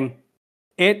 this thing.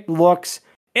 It looks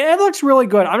It looks really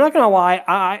good. I'm not gonna lie.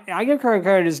 I give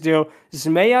credit is due.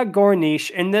 Zmeya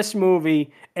Gornish in this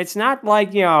movie. It's not like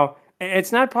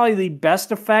it's not probably the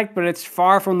best effect, but it's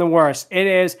far from the worst. It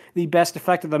is the best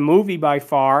effect of the movie by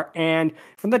far. And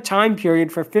from the time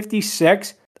period for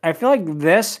 '56, I feel like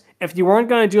this. If you weren't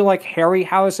gonna do like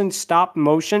Harryhausen stop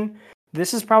motion,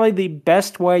 this is probably the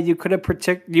best way you could have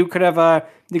you could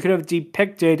have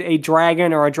depicted a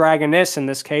dragon or a dragoness in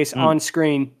this case on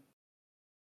screen.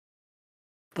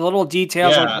 The little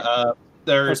details,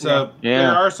 there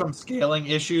are some scaling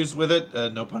issues with it.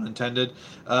 No pun intended.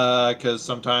 Because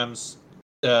sometimes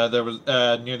there was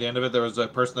near the end of it, there was a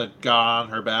person that got on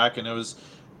her back, and it was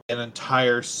an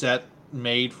entire set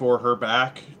made for her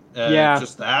back.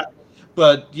 Just that.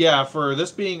 But yeah, for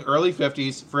this being early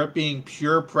 50s, for it being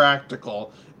pure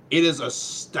practical, it is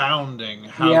astounding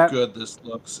how good this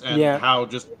looks and how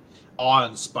just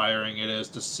awe-inspiring it is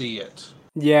to see it.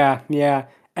 Yeah.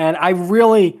 And I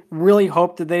really, really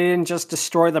hope that they didn't just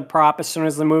destroy the prop as soon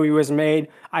as the movie was made.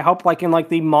 I hope, like in like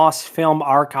the Moss Film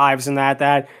archives and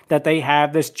that they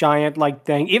have this giant like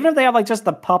thing. Even if they have like just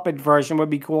the puppet version, would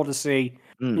be cool to see.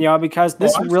 Because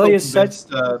this really is such.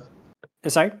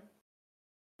 Sorry.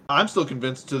 I'm still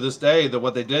convinced to this day that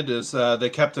what they did is they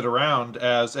kept it around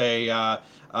as a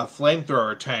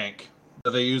flamethrower tank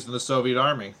that they used in the Soviet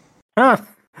army. Huh.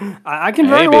 I can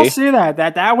very well see that.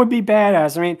 That would be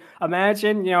badass. I mean,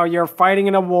 imagine, you're fighting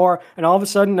in a war and all of a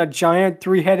sudden a giant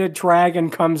 3-headed dragon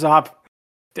comes up.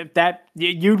 That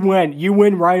you'd win. You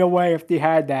win right away if you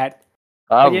had that.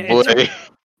 Probably.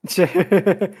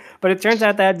 But it turns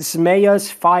out that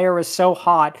Zmeya's fire is so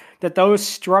hot that those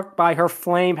struck by her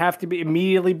flame have to be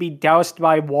immediately be doused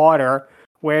by water,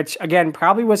 which again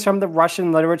probably was from the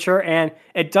Russian literature. And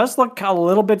it does look a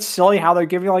little bit silly how they're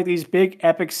giving like these big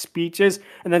epic speeches,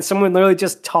 and then someone literally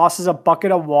just tosses a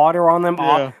bucket of water on them.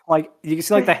 Like you can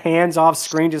see like the hands off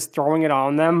screen just throwing it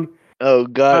on them. Oh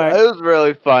god, it was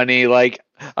really funny. Like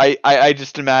I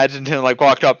just imagined him like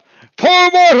walked up. Pour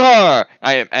water!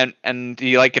 And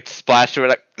he like gets splashed with it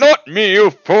like, not me,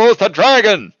 you fool, it's a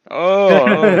dragon!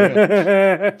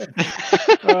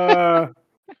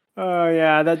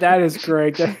 Yeah, that is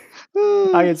great. I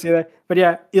can see that. But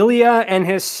yeah, Ilya and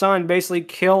his son basically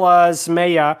kill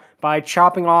Zmeya by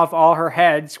chopping off all her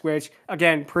heads, which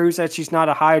again proves that she's not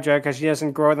a Hydra because she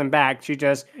doesn't grow them back. She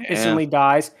just instantly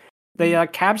dies. They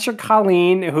capture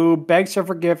Colleen, who begs for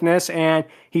forgiveness, and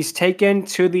he's taken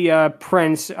to the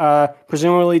prince,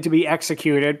 presumably to be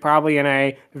executed, probably in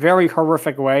a very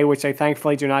horrific way, which they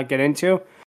thankfully do not get into.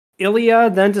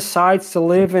 Ilya then decides to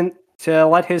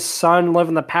let his son live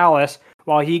in the palace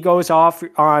while he goes off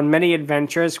on many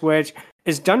adventures, which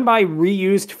is done by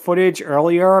reused footage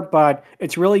earlier, but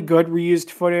it's really good reused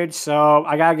footage, so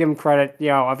I gotta give him credit,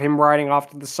 of him riding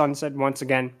off to the sunset once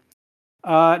again.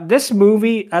 This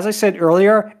movie, as I said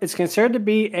earlier, is considered to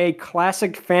be a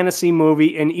classic fantasy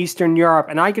movie in Eastern Europe,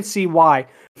 and I could see why.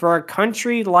 For a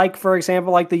country like, for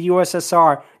example, like the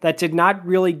USSR, that did not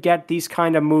really get these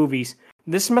kind of movies,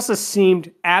 this must have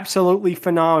seemed absolutely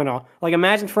phenomenal. Like,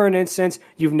 imagine for an instance,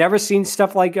 you've never seen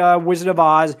stuff like Wizard of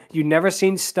Oz, you've never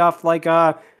seen stuff like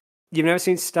Robin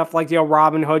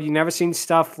Hood, you've never seen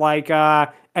stuff like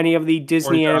any of the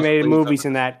Disney animated movies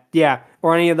in that. Yeah,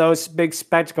 or any of those big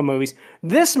spectacle movies.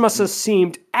 This must have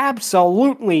seemed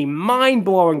absolutely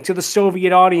mind-blowing to the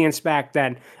Soviet audience back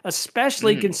then,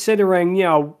 especially considering,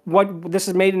 what this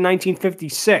is made in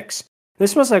 1956.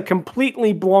 This must have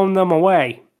completely blown them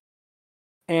away.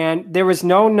 And there was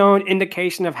no known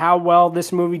indication of how well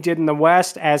this movie did in the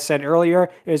West. As said earlier,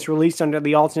 it was released under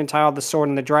the alternate title The Sword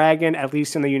and the Dragon, at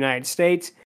least in the United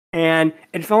States. And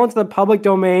it fell into the public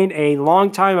domain a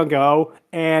long time ago.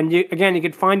 And you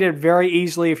could find it very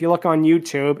easily if you look on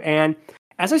YouTube. And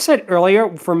as I said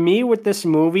earlier, for me with this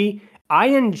movie, I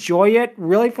enjoy it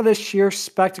really for the sheer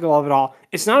spectacle of it all.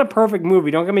 It's not a perfect movie,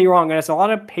 don't get me wrong. It has a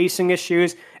lot of pacing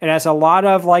issues. It has a lot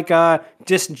of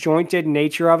disjointed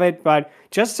nature of it. But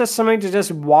just as something to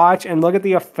just watch and look at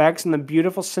the effects and the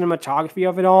beautiful cinematography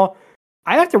of it all,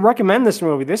 I have to recommend this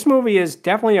movie. This movie is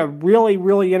definitely a really,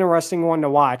 really interesting one to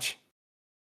watch.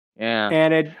 Yeah.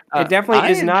 And it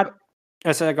definitely is not...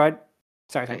 Oh, sorry, go ahead.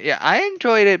 Sorry. Yeah, I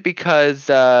enjoyed it because...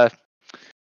 I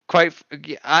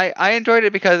enjoyed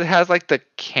it because it has like the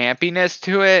campiness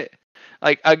to it.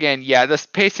 Like again, the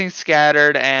pacing's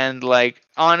scattered, and like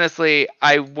honestly,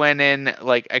 I went in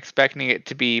like expecting it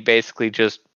to be basically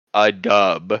just a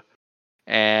dub,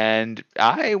 and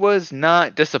I was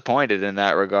not disappointed in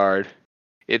that regard.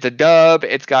 It's a dub.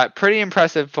 It's got pretty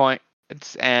impressive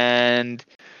points, and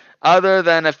other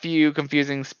than a few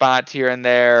confusing spots here and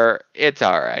there, it's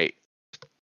all right.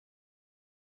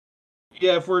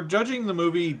 Yeah, if we're judging the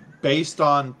movie based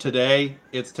on today,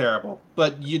 it's terrible.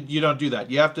 But you don't do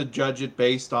that. You have to judge it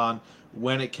based on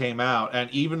when it came out. And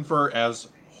even for as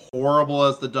horrible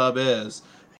as the dub is,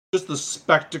 just the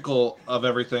spectacle of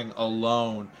everything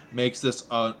alone makes this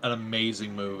an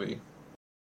amazing movie.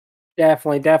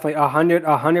 Definitely,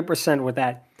 100% with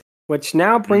that. Which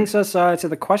now brings us to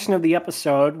the question of the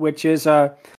episode, which is,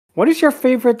 what is your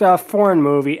favorite foreign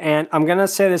movie? And I'm gonna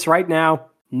say this right now: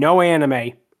 no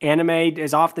anime. Anime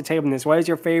is off the table in this. What is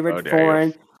your favorite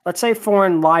foreign? Let's say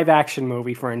foreign live action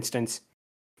movie, for instance.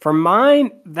 For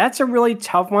mine, that's a really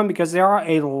tough one because there are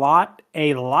a lot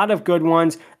of good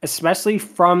ones, especially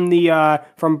from the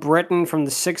from Britain from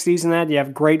the '60s and that. You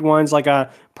have great ones like a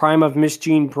Prime of Miss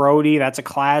Jean Brodie. That's a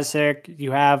classic.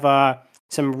 You have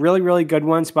some really good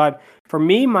ones. But for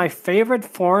me, my favorite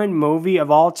foreign movie of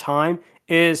all time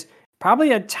is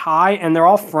probably a tie, and they're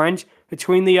all French,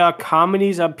 between the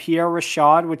comedies of Pierre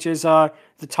Richard, which is The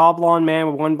Tall Blonde Man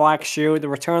with One Black Shoe, The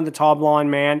Return of the Tall Blonde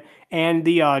Man, and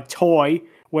the Toy,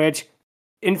 which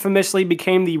infamously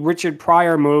became the Richard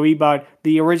Pryor movie, but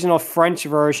the original French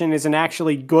version is an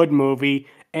actually good movie.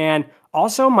 And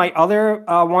also, my other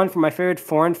one for my favorite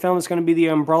foreign film is going to be The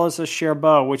Umbrellas of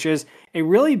Cherbourg, which is a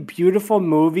really beautiful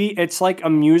movie. It's like a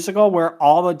musical where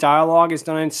all the dialogue is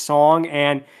done in song,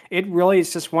 and it really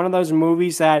is just one of those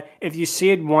movies that if you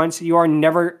see it once, you are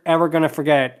never ever going to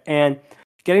forget. And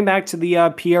getting back to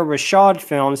the Pierre Richard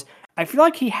films, I feel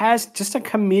like he has just a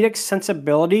comedic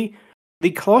sensibility.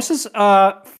 The closest,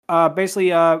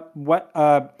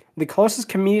 the closest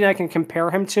comedian I can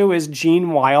compare him to is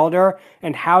Gene Wilder,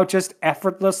 and how just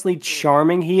effortlessly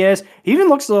charming he is. He even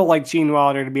looks a little like Gene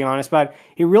Wilder, to be honest, but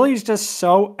he really is just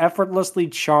so effortlessly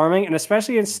charming, and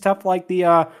especially in stuff like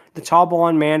the Tall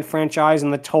Blonde Man franchise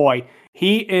and The Toy.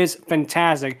 He is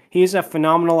fantastic. He's a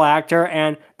phenomenal actor,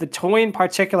 and The Toy in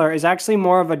particular is actually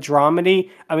more of a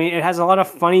dramedy. I mean, it has a lot of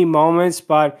funny moments,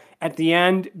 but at the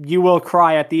end, you will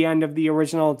cry at the end of the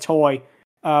original Toy,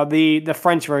 the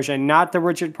French version, not the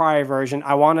Richard Pryor version.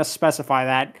 I want to specify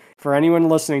that for anyone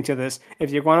listening to this.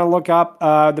 If you want to look up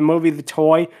the movie The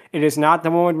Toy, it is not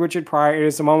the one with Richard Pryor. It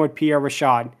is the one with Pierre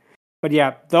Richard. But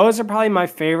yeah, those are probably my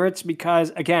favorites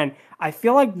because, again, I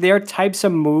feel like they're types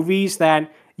of movies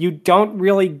that you don't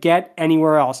really get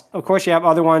anywhere else. Of course, you have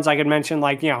other ones I could mention,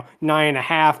 like,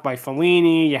 9.5 by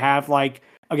Fellini. You have, like,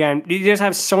 again, you just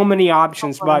have so many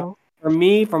options. But for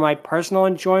me, for my personal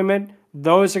enjoyment,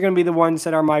 those are going to be the ones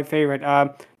that are my favorite.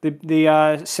 The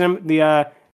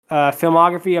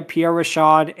filmography of Pierre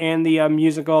Richard and the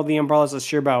musical The Umbrellas of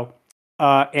Cherbourg.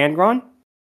 Angron?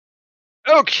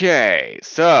 Okay,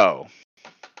 so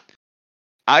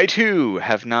I too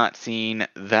have not seen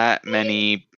that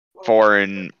many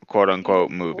foreign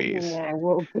quote-unquote movies.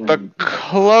 The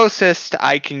closest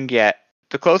I can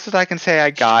say I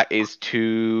got is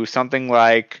to something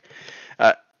like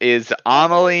is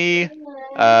Amelie,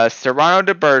 Cyrano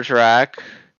de Bergerac,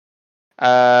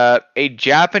 a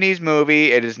Japanese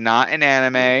movie. It is not an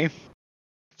anime.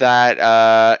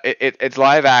 That it's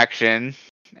live action,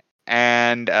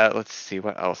 and let's see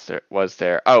what else there was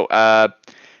there. Oh,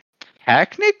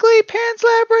 technically Pan's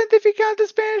Labyrinth if you count the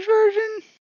Spanish version.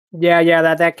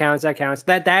 Yeah, that counts.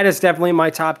 That is definitely my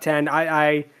top 10.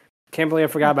 I can't believe I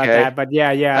forgot about that, but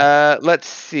yeah. Let's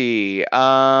see.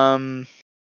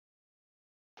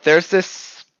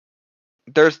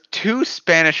 There's two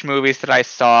Spanish movies that I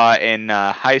saw in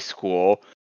high school.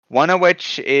 One of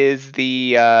which is this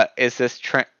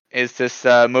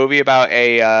movie about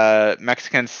a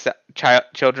Mexican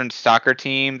children's soccer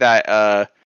team that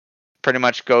pretty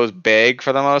much goes big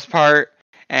for the most part,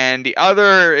 and the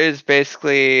other is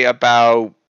basically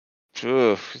about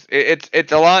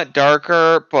it's a lot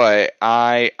darker, but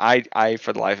I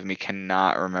for the life of me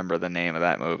cannot remember the name of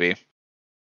that movie.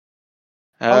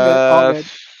 All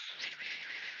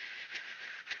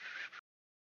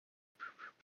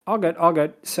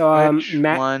good. So, which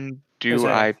Matt, one do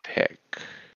I pick?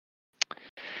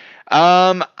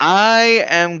 I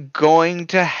am going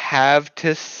to have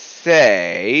to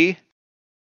say,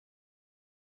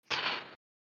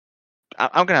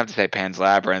 I'm gonna have to say Pan's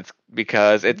Labyrinth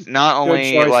because it's not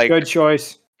only good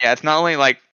choice. Yeah, it's not only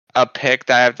like a pick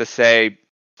that I have to say,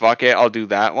 fuck it, I'll do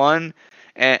that one.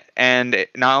 And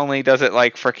not only does it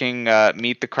like freaking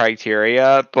meet the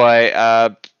criteria, but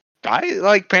I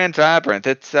like Pan's Labyrinth.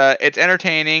 It's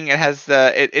entertaining. It has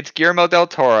it's Guillermo del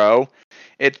Toro.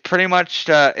 It pretty much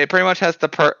has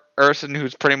the person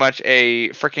who's pretty much a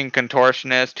freaking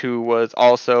contortionist who was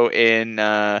also in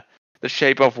The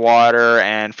Shape of Water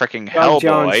and freaking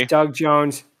Hellboy. Doug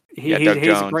Jones. He's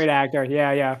a great actor.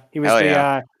 Yeah. He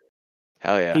was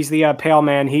Hell yeah. He's the pale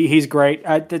man. He's great.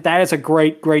 That is a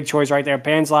great choice right there.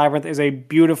 Pan's Labyrinth is a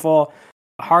beautiful,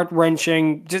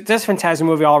 heart-wrenching, just fantastic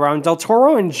movie all around. Del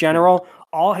Toro in general,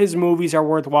 all his movies are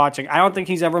worth watching. I don't think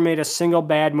he's ever made a single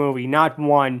bad movie, not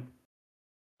one.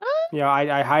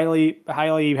 I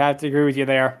highly have to agree with you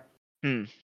there.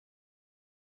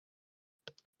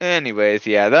 Anyways,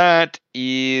 yeah, that's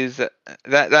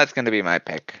going to be my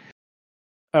pick.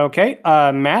 Okay,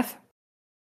 Math?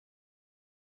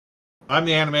 I'm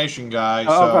the animation guy,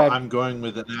 so I'm going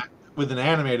with an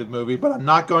animated movie, but I'm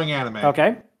not going anime.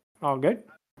 Okay, all good.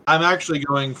 I'm actually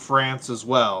going France as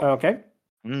well. Okay.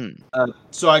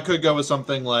 So I could go with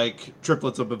something like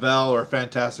Triplets of Babel or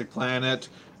Fantastic Planet,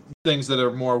 things that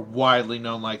are more widely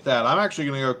known like that. I'm actually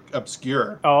going to go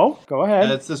obscure. Oh, go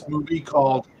ahead. It's this movie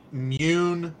called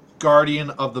Mune,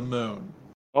 Guardian of the Moon.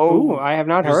 Oh, I have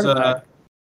not heard of that.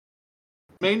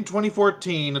 Made in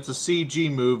 2014. It's a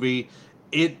CG movie.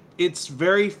 It's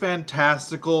very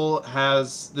fantastical,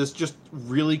 has this just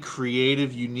really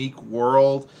creative, unique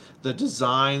world. The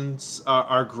designs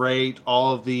are great.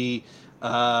 All of the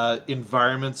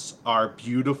environments are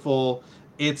beautiful.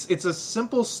 It's a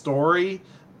simple story,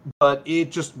 but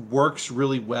it just works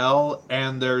really well.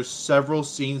 And there's several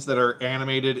scenes that are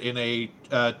animated in a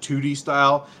 2D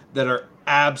style that are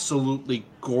absolutely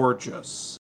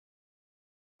gorgeous.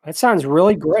 That sounds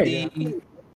really great.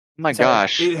 My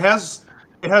gosh. It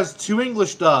has 2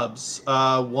 English dubs,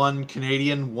 one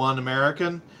Canadian, one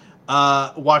American.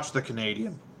 Watch the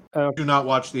Canadian. Do not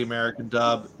watch the American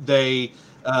dub. They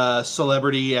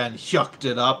celebrity and yucked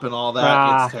it up and all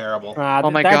that. It's terrible.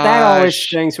 Oh my gosh. That always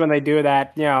stinks when they do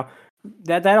that.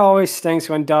 That always stinks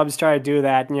when dubs try to do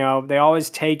that. They always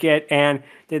take it and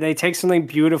they take something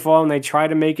beautiful and they try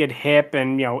to make it hip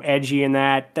and edgy and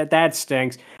that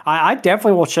stinks. I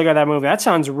definitely will check out that movie. That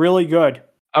sounds really good.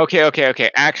 Okay.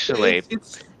 Actually,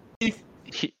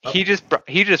 he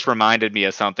just reminded me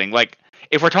of something. Like,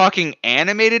 if we're talking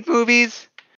animated movies,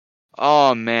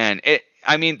 oh man, there's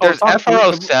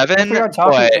FR07,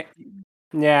 but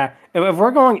yeah, if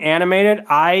we're going animated,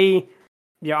 I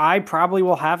probably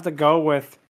will have to go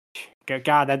with.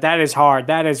 God, that is hard.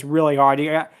 That is really hard.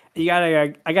 I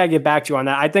gotta get back to you on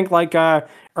that. I think like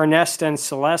Ernest and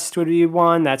Celeste would be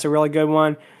one. That's a really good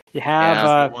one. You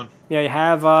have you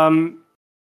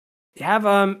have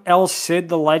El Cid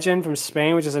the Legend from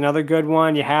Spain, which is another good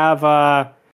one. You have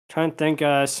trying to think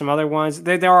some other ones.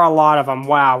 There are a lot of them.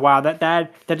 Wow.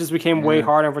 That just became way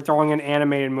harder for throwing in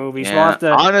animated movies. Yeah. We'll have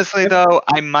to, honestly, though,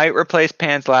 I might replace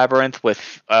Pan's Labyrinth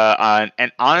with an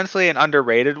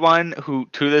underrated one. Who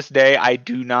to this day I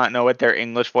do not know what their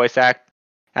English voice actor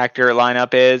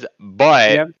lineup is,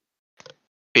 but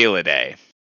Feel a Day.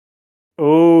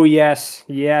 Oh yes,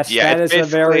 that is a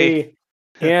very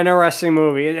interesting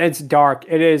movie. It's dark.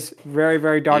 It is very,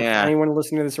 very dark. Yeah. For anyone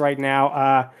listening to this right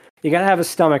now, you gotta have a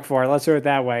stomach for it. Let's do it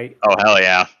that way. Oh hell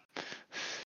yeah!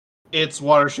 It's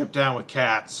Watership Down with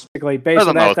cats. Basically, based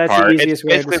on that, that's the easiest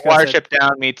way to discuss it. Watership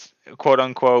Down meets quote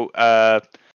unquote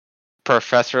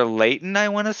Professor Layton. I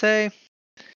want to say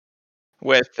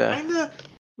with Kinda.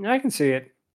 I can see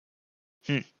it.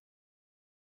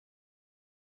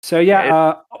 So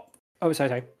yeah.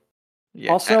 Sorry.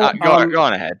 Yeah. Also, go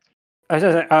on ahead.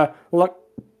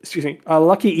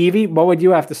 Lucky Evie, what would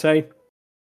you have to say?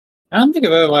 I don't think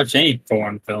I've ever watched any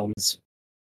foreign films.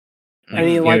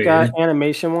 Any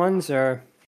animation ones or?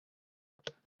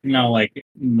 No,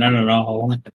 none at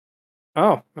all.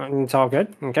 Oh, it's all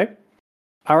good. Okay.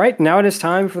 All right, now it is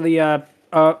time for the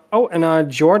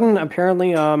Jordan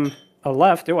apparently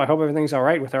left. Oh, I hope everything's all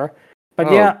right with her. But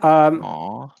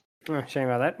Aww. Shame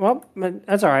about that. Well,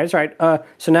 that's all right. That's right.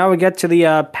 So now we get to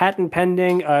the patent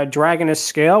pending Dragoness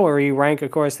scale, where we rank,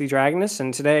 of course, the Dragoness.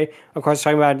 And today, of course,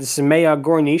 talking about Zmeya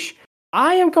Gornish.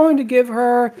 I am going to give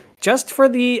her, just for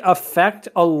the effect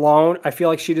alone, I feel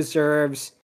like she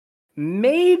deserves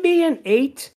maybe an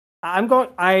 8.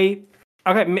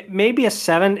 Maybe a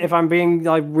 7 if I'm being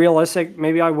realistic.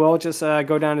 Maybe I will just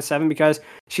go down to 7 because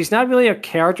she's not really a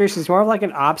character. She's more of like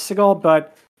an obstacle,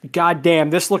 but God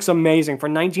damn, this looks amazing for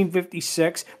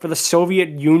 1956 for the Soviet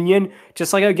Union.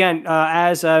 Just like, again,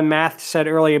 as Math said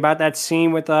earlier about that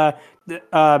scene with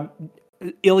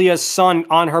Ilya's son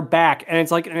on her back, and it's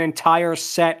like an entire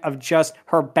set of just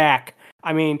her back.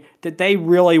 I mean, that they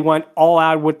really went all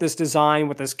out with this design,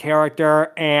 with this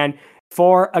character, and if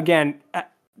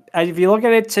you look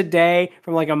at it today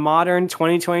from like a modern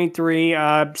 2023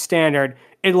 standard,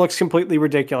 it looks completely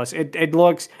ridiculous. It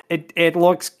looks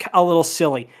a little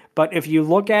silly. But if you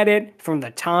look at it from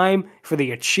the time, for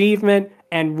the achievement,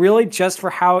 And really, just for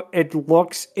how it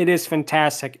looks, it is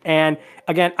fantastic. And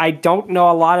again, I don't know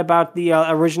a lot about the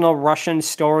original Russian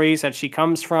stories that she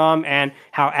comes from and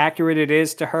how accurate it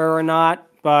is to her or not.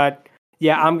 But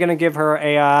yeah, I'm going to give her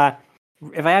a,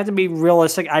 if I have to be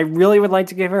realistic, I really would like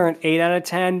to give her an 8 out of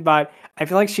 10, but I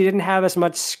feel like she didn't have as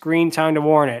much screen time to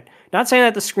warrant it. Not saying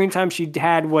that the screen time she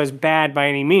had was bad by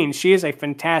any means. She is a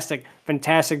fantastic,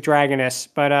 fantastic dragoness,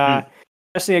 but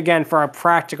especially again for a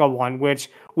practical one, which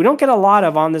we don't get a lot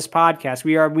of on this podcast.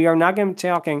 We are not going to be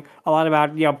talking a lot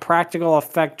about practical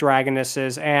effect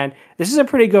dragonesses, and this is a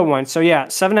pretty good one. So yeah,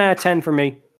 7 out of 10 for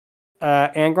me.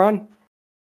 Angron?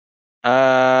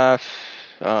 Oh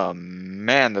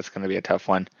man, that's gonna be a tough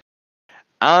one.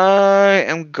 I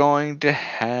am going to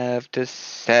have to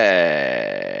say,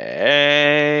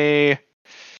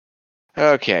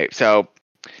 okay, so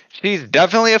she's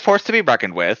definitely a force to be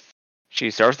reckoned with. She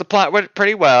serves the plot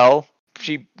pretty well.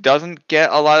 She doesn't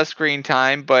get a lot of screen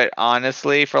time, but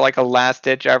honestly, for like a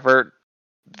last-ditch effort,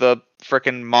 the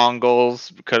frickin'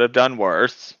 Mongols could have done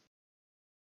worse.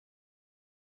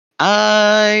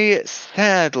 I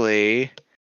sadly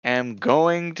am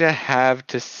going to have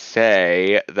to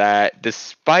say that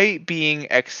despite being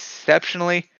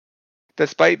everything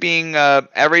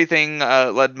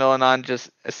Led Milanon just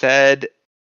said,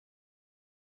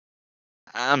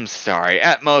 I'm sorry.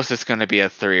 At most, it's going to be a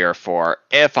 3 or 4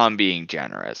 if I'm being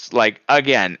generous. Like,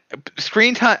 again,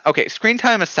 screen time. Okay, screen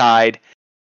time aside,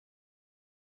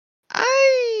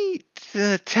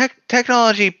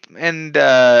 technology and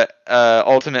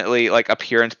ultimately like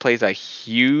appearance plays a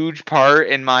huge part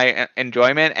in my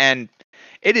enjoyment, and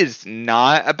it is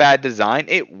not a bad design.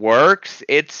 It works.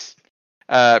 It's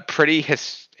pretty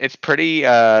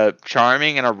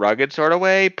charming in a rugged sort of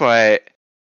way, but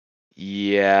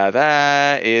yeah,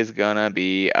 that is gonna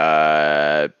be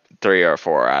 3 or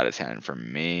 4 out of 10 for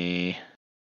me.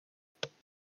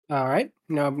 All right,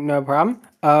 no problem.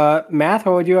 Math,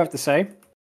 what would you have to say?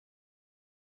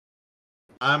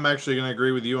 I'm actually going to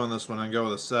agree with you on this one and go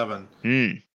with a 7.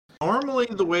 Mm. Normally,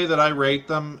 the way that I rate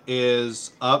them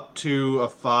is up to a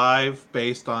 5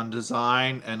 based on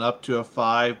design and up to a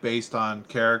 5 based on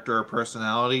character or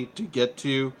personality to get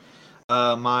to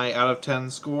my out of 10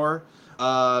 score.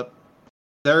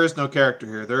 There is no character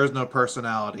here. There is no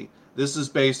personality. This is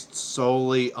based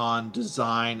solely on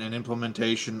design and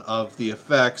implementation of the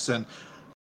effects, and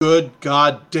good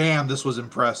goddamn, this was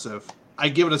impressive. I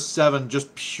give it a 7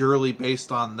 just purely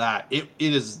based on that. It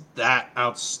is that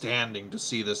outstanding to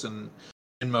see this in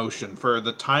motion. For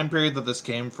the time period that this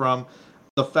came from,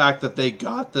 the fact that they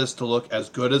got this to look as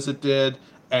good as it did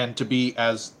and to be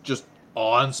as just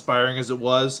awe-inspiring as it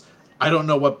was, I don't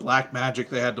know what black magic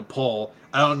they had to pull.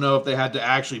 I don't know if they had to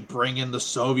actually bring in the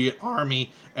Soviet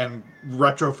army and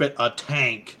retrofit a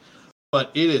tank, but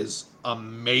it is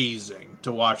amazing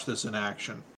to watch this in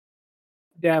action.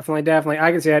 Definitely.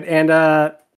 I can see that. And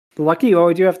Lucky, what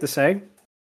would you have to say?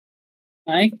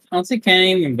 I honestly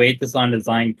can't even rate this on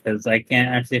design because I can't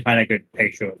actually find a good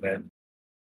picture of it.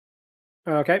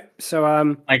 Okay,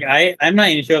 so like I'm not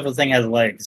even sure if this thing has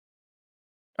legs.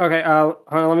 Okay, hold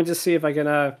on, let me just see if I can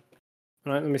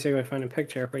let me see if I find a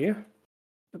picture for you.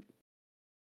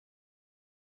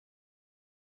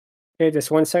 Okay,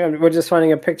 just 1 second. We're just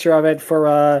finding a picture of it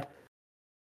for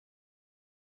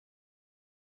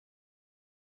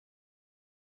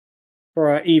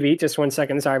Evie. Just 1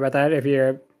 second. Sorry about that. If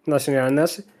you're listening on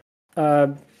this.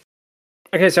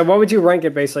 Okay, so what would you rank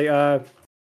it basically?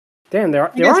 Damn, there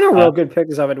are no real good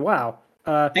pictures of it. Wow.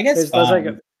 I guess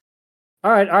five.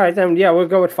 All right, then yeah, we'll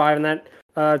go with 5, and that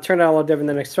turned out a little different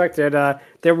than expected.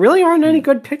 There really aren't any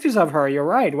good pictures of her. You're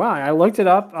right. Wow, I looked it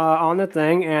up on the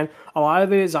thing, and a lot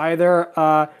of it is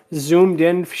either zoomed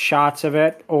in shots of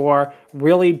it or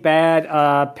really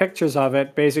bad pictures of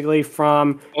it, basically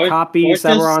from copies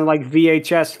that were on like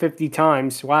VHS 50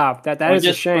 times. Wow, that is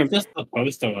a shame. Just the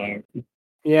poster art.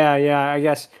 Yeah, I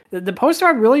guess the poster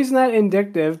art really isn't that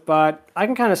indicative, but I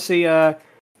can kind of see.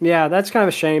 Yeah, that's kind of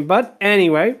a shame. But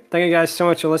anyway, thank you guys so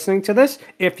much for listening to this.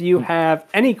 If you have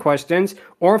any questions,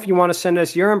 or if you want to send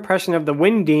us your impression of the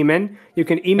Wind Demon, you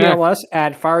can email us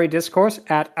at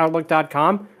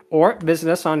fierydiscourse@outlook.com, or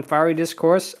visit us on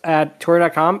fierydiscourse at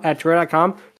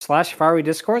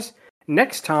twitter.com/fierydiscourse.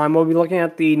 Next time, we'll be looking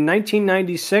at the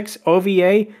 1996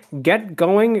 OVA Get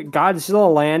Going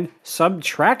Godzilla Land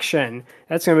Subtraction.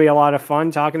 That's going to be a lot of fun,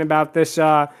 talking about this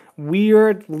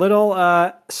weird little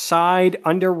side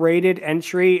underrated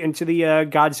entry into the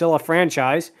Godzilla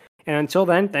franchise. And until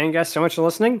then, thank you guys so much for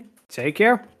listening. Take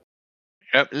care.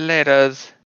 Yep,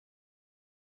 laters.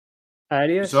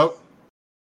 Adios. So.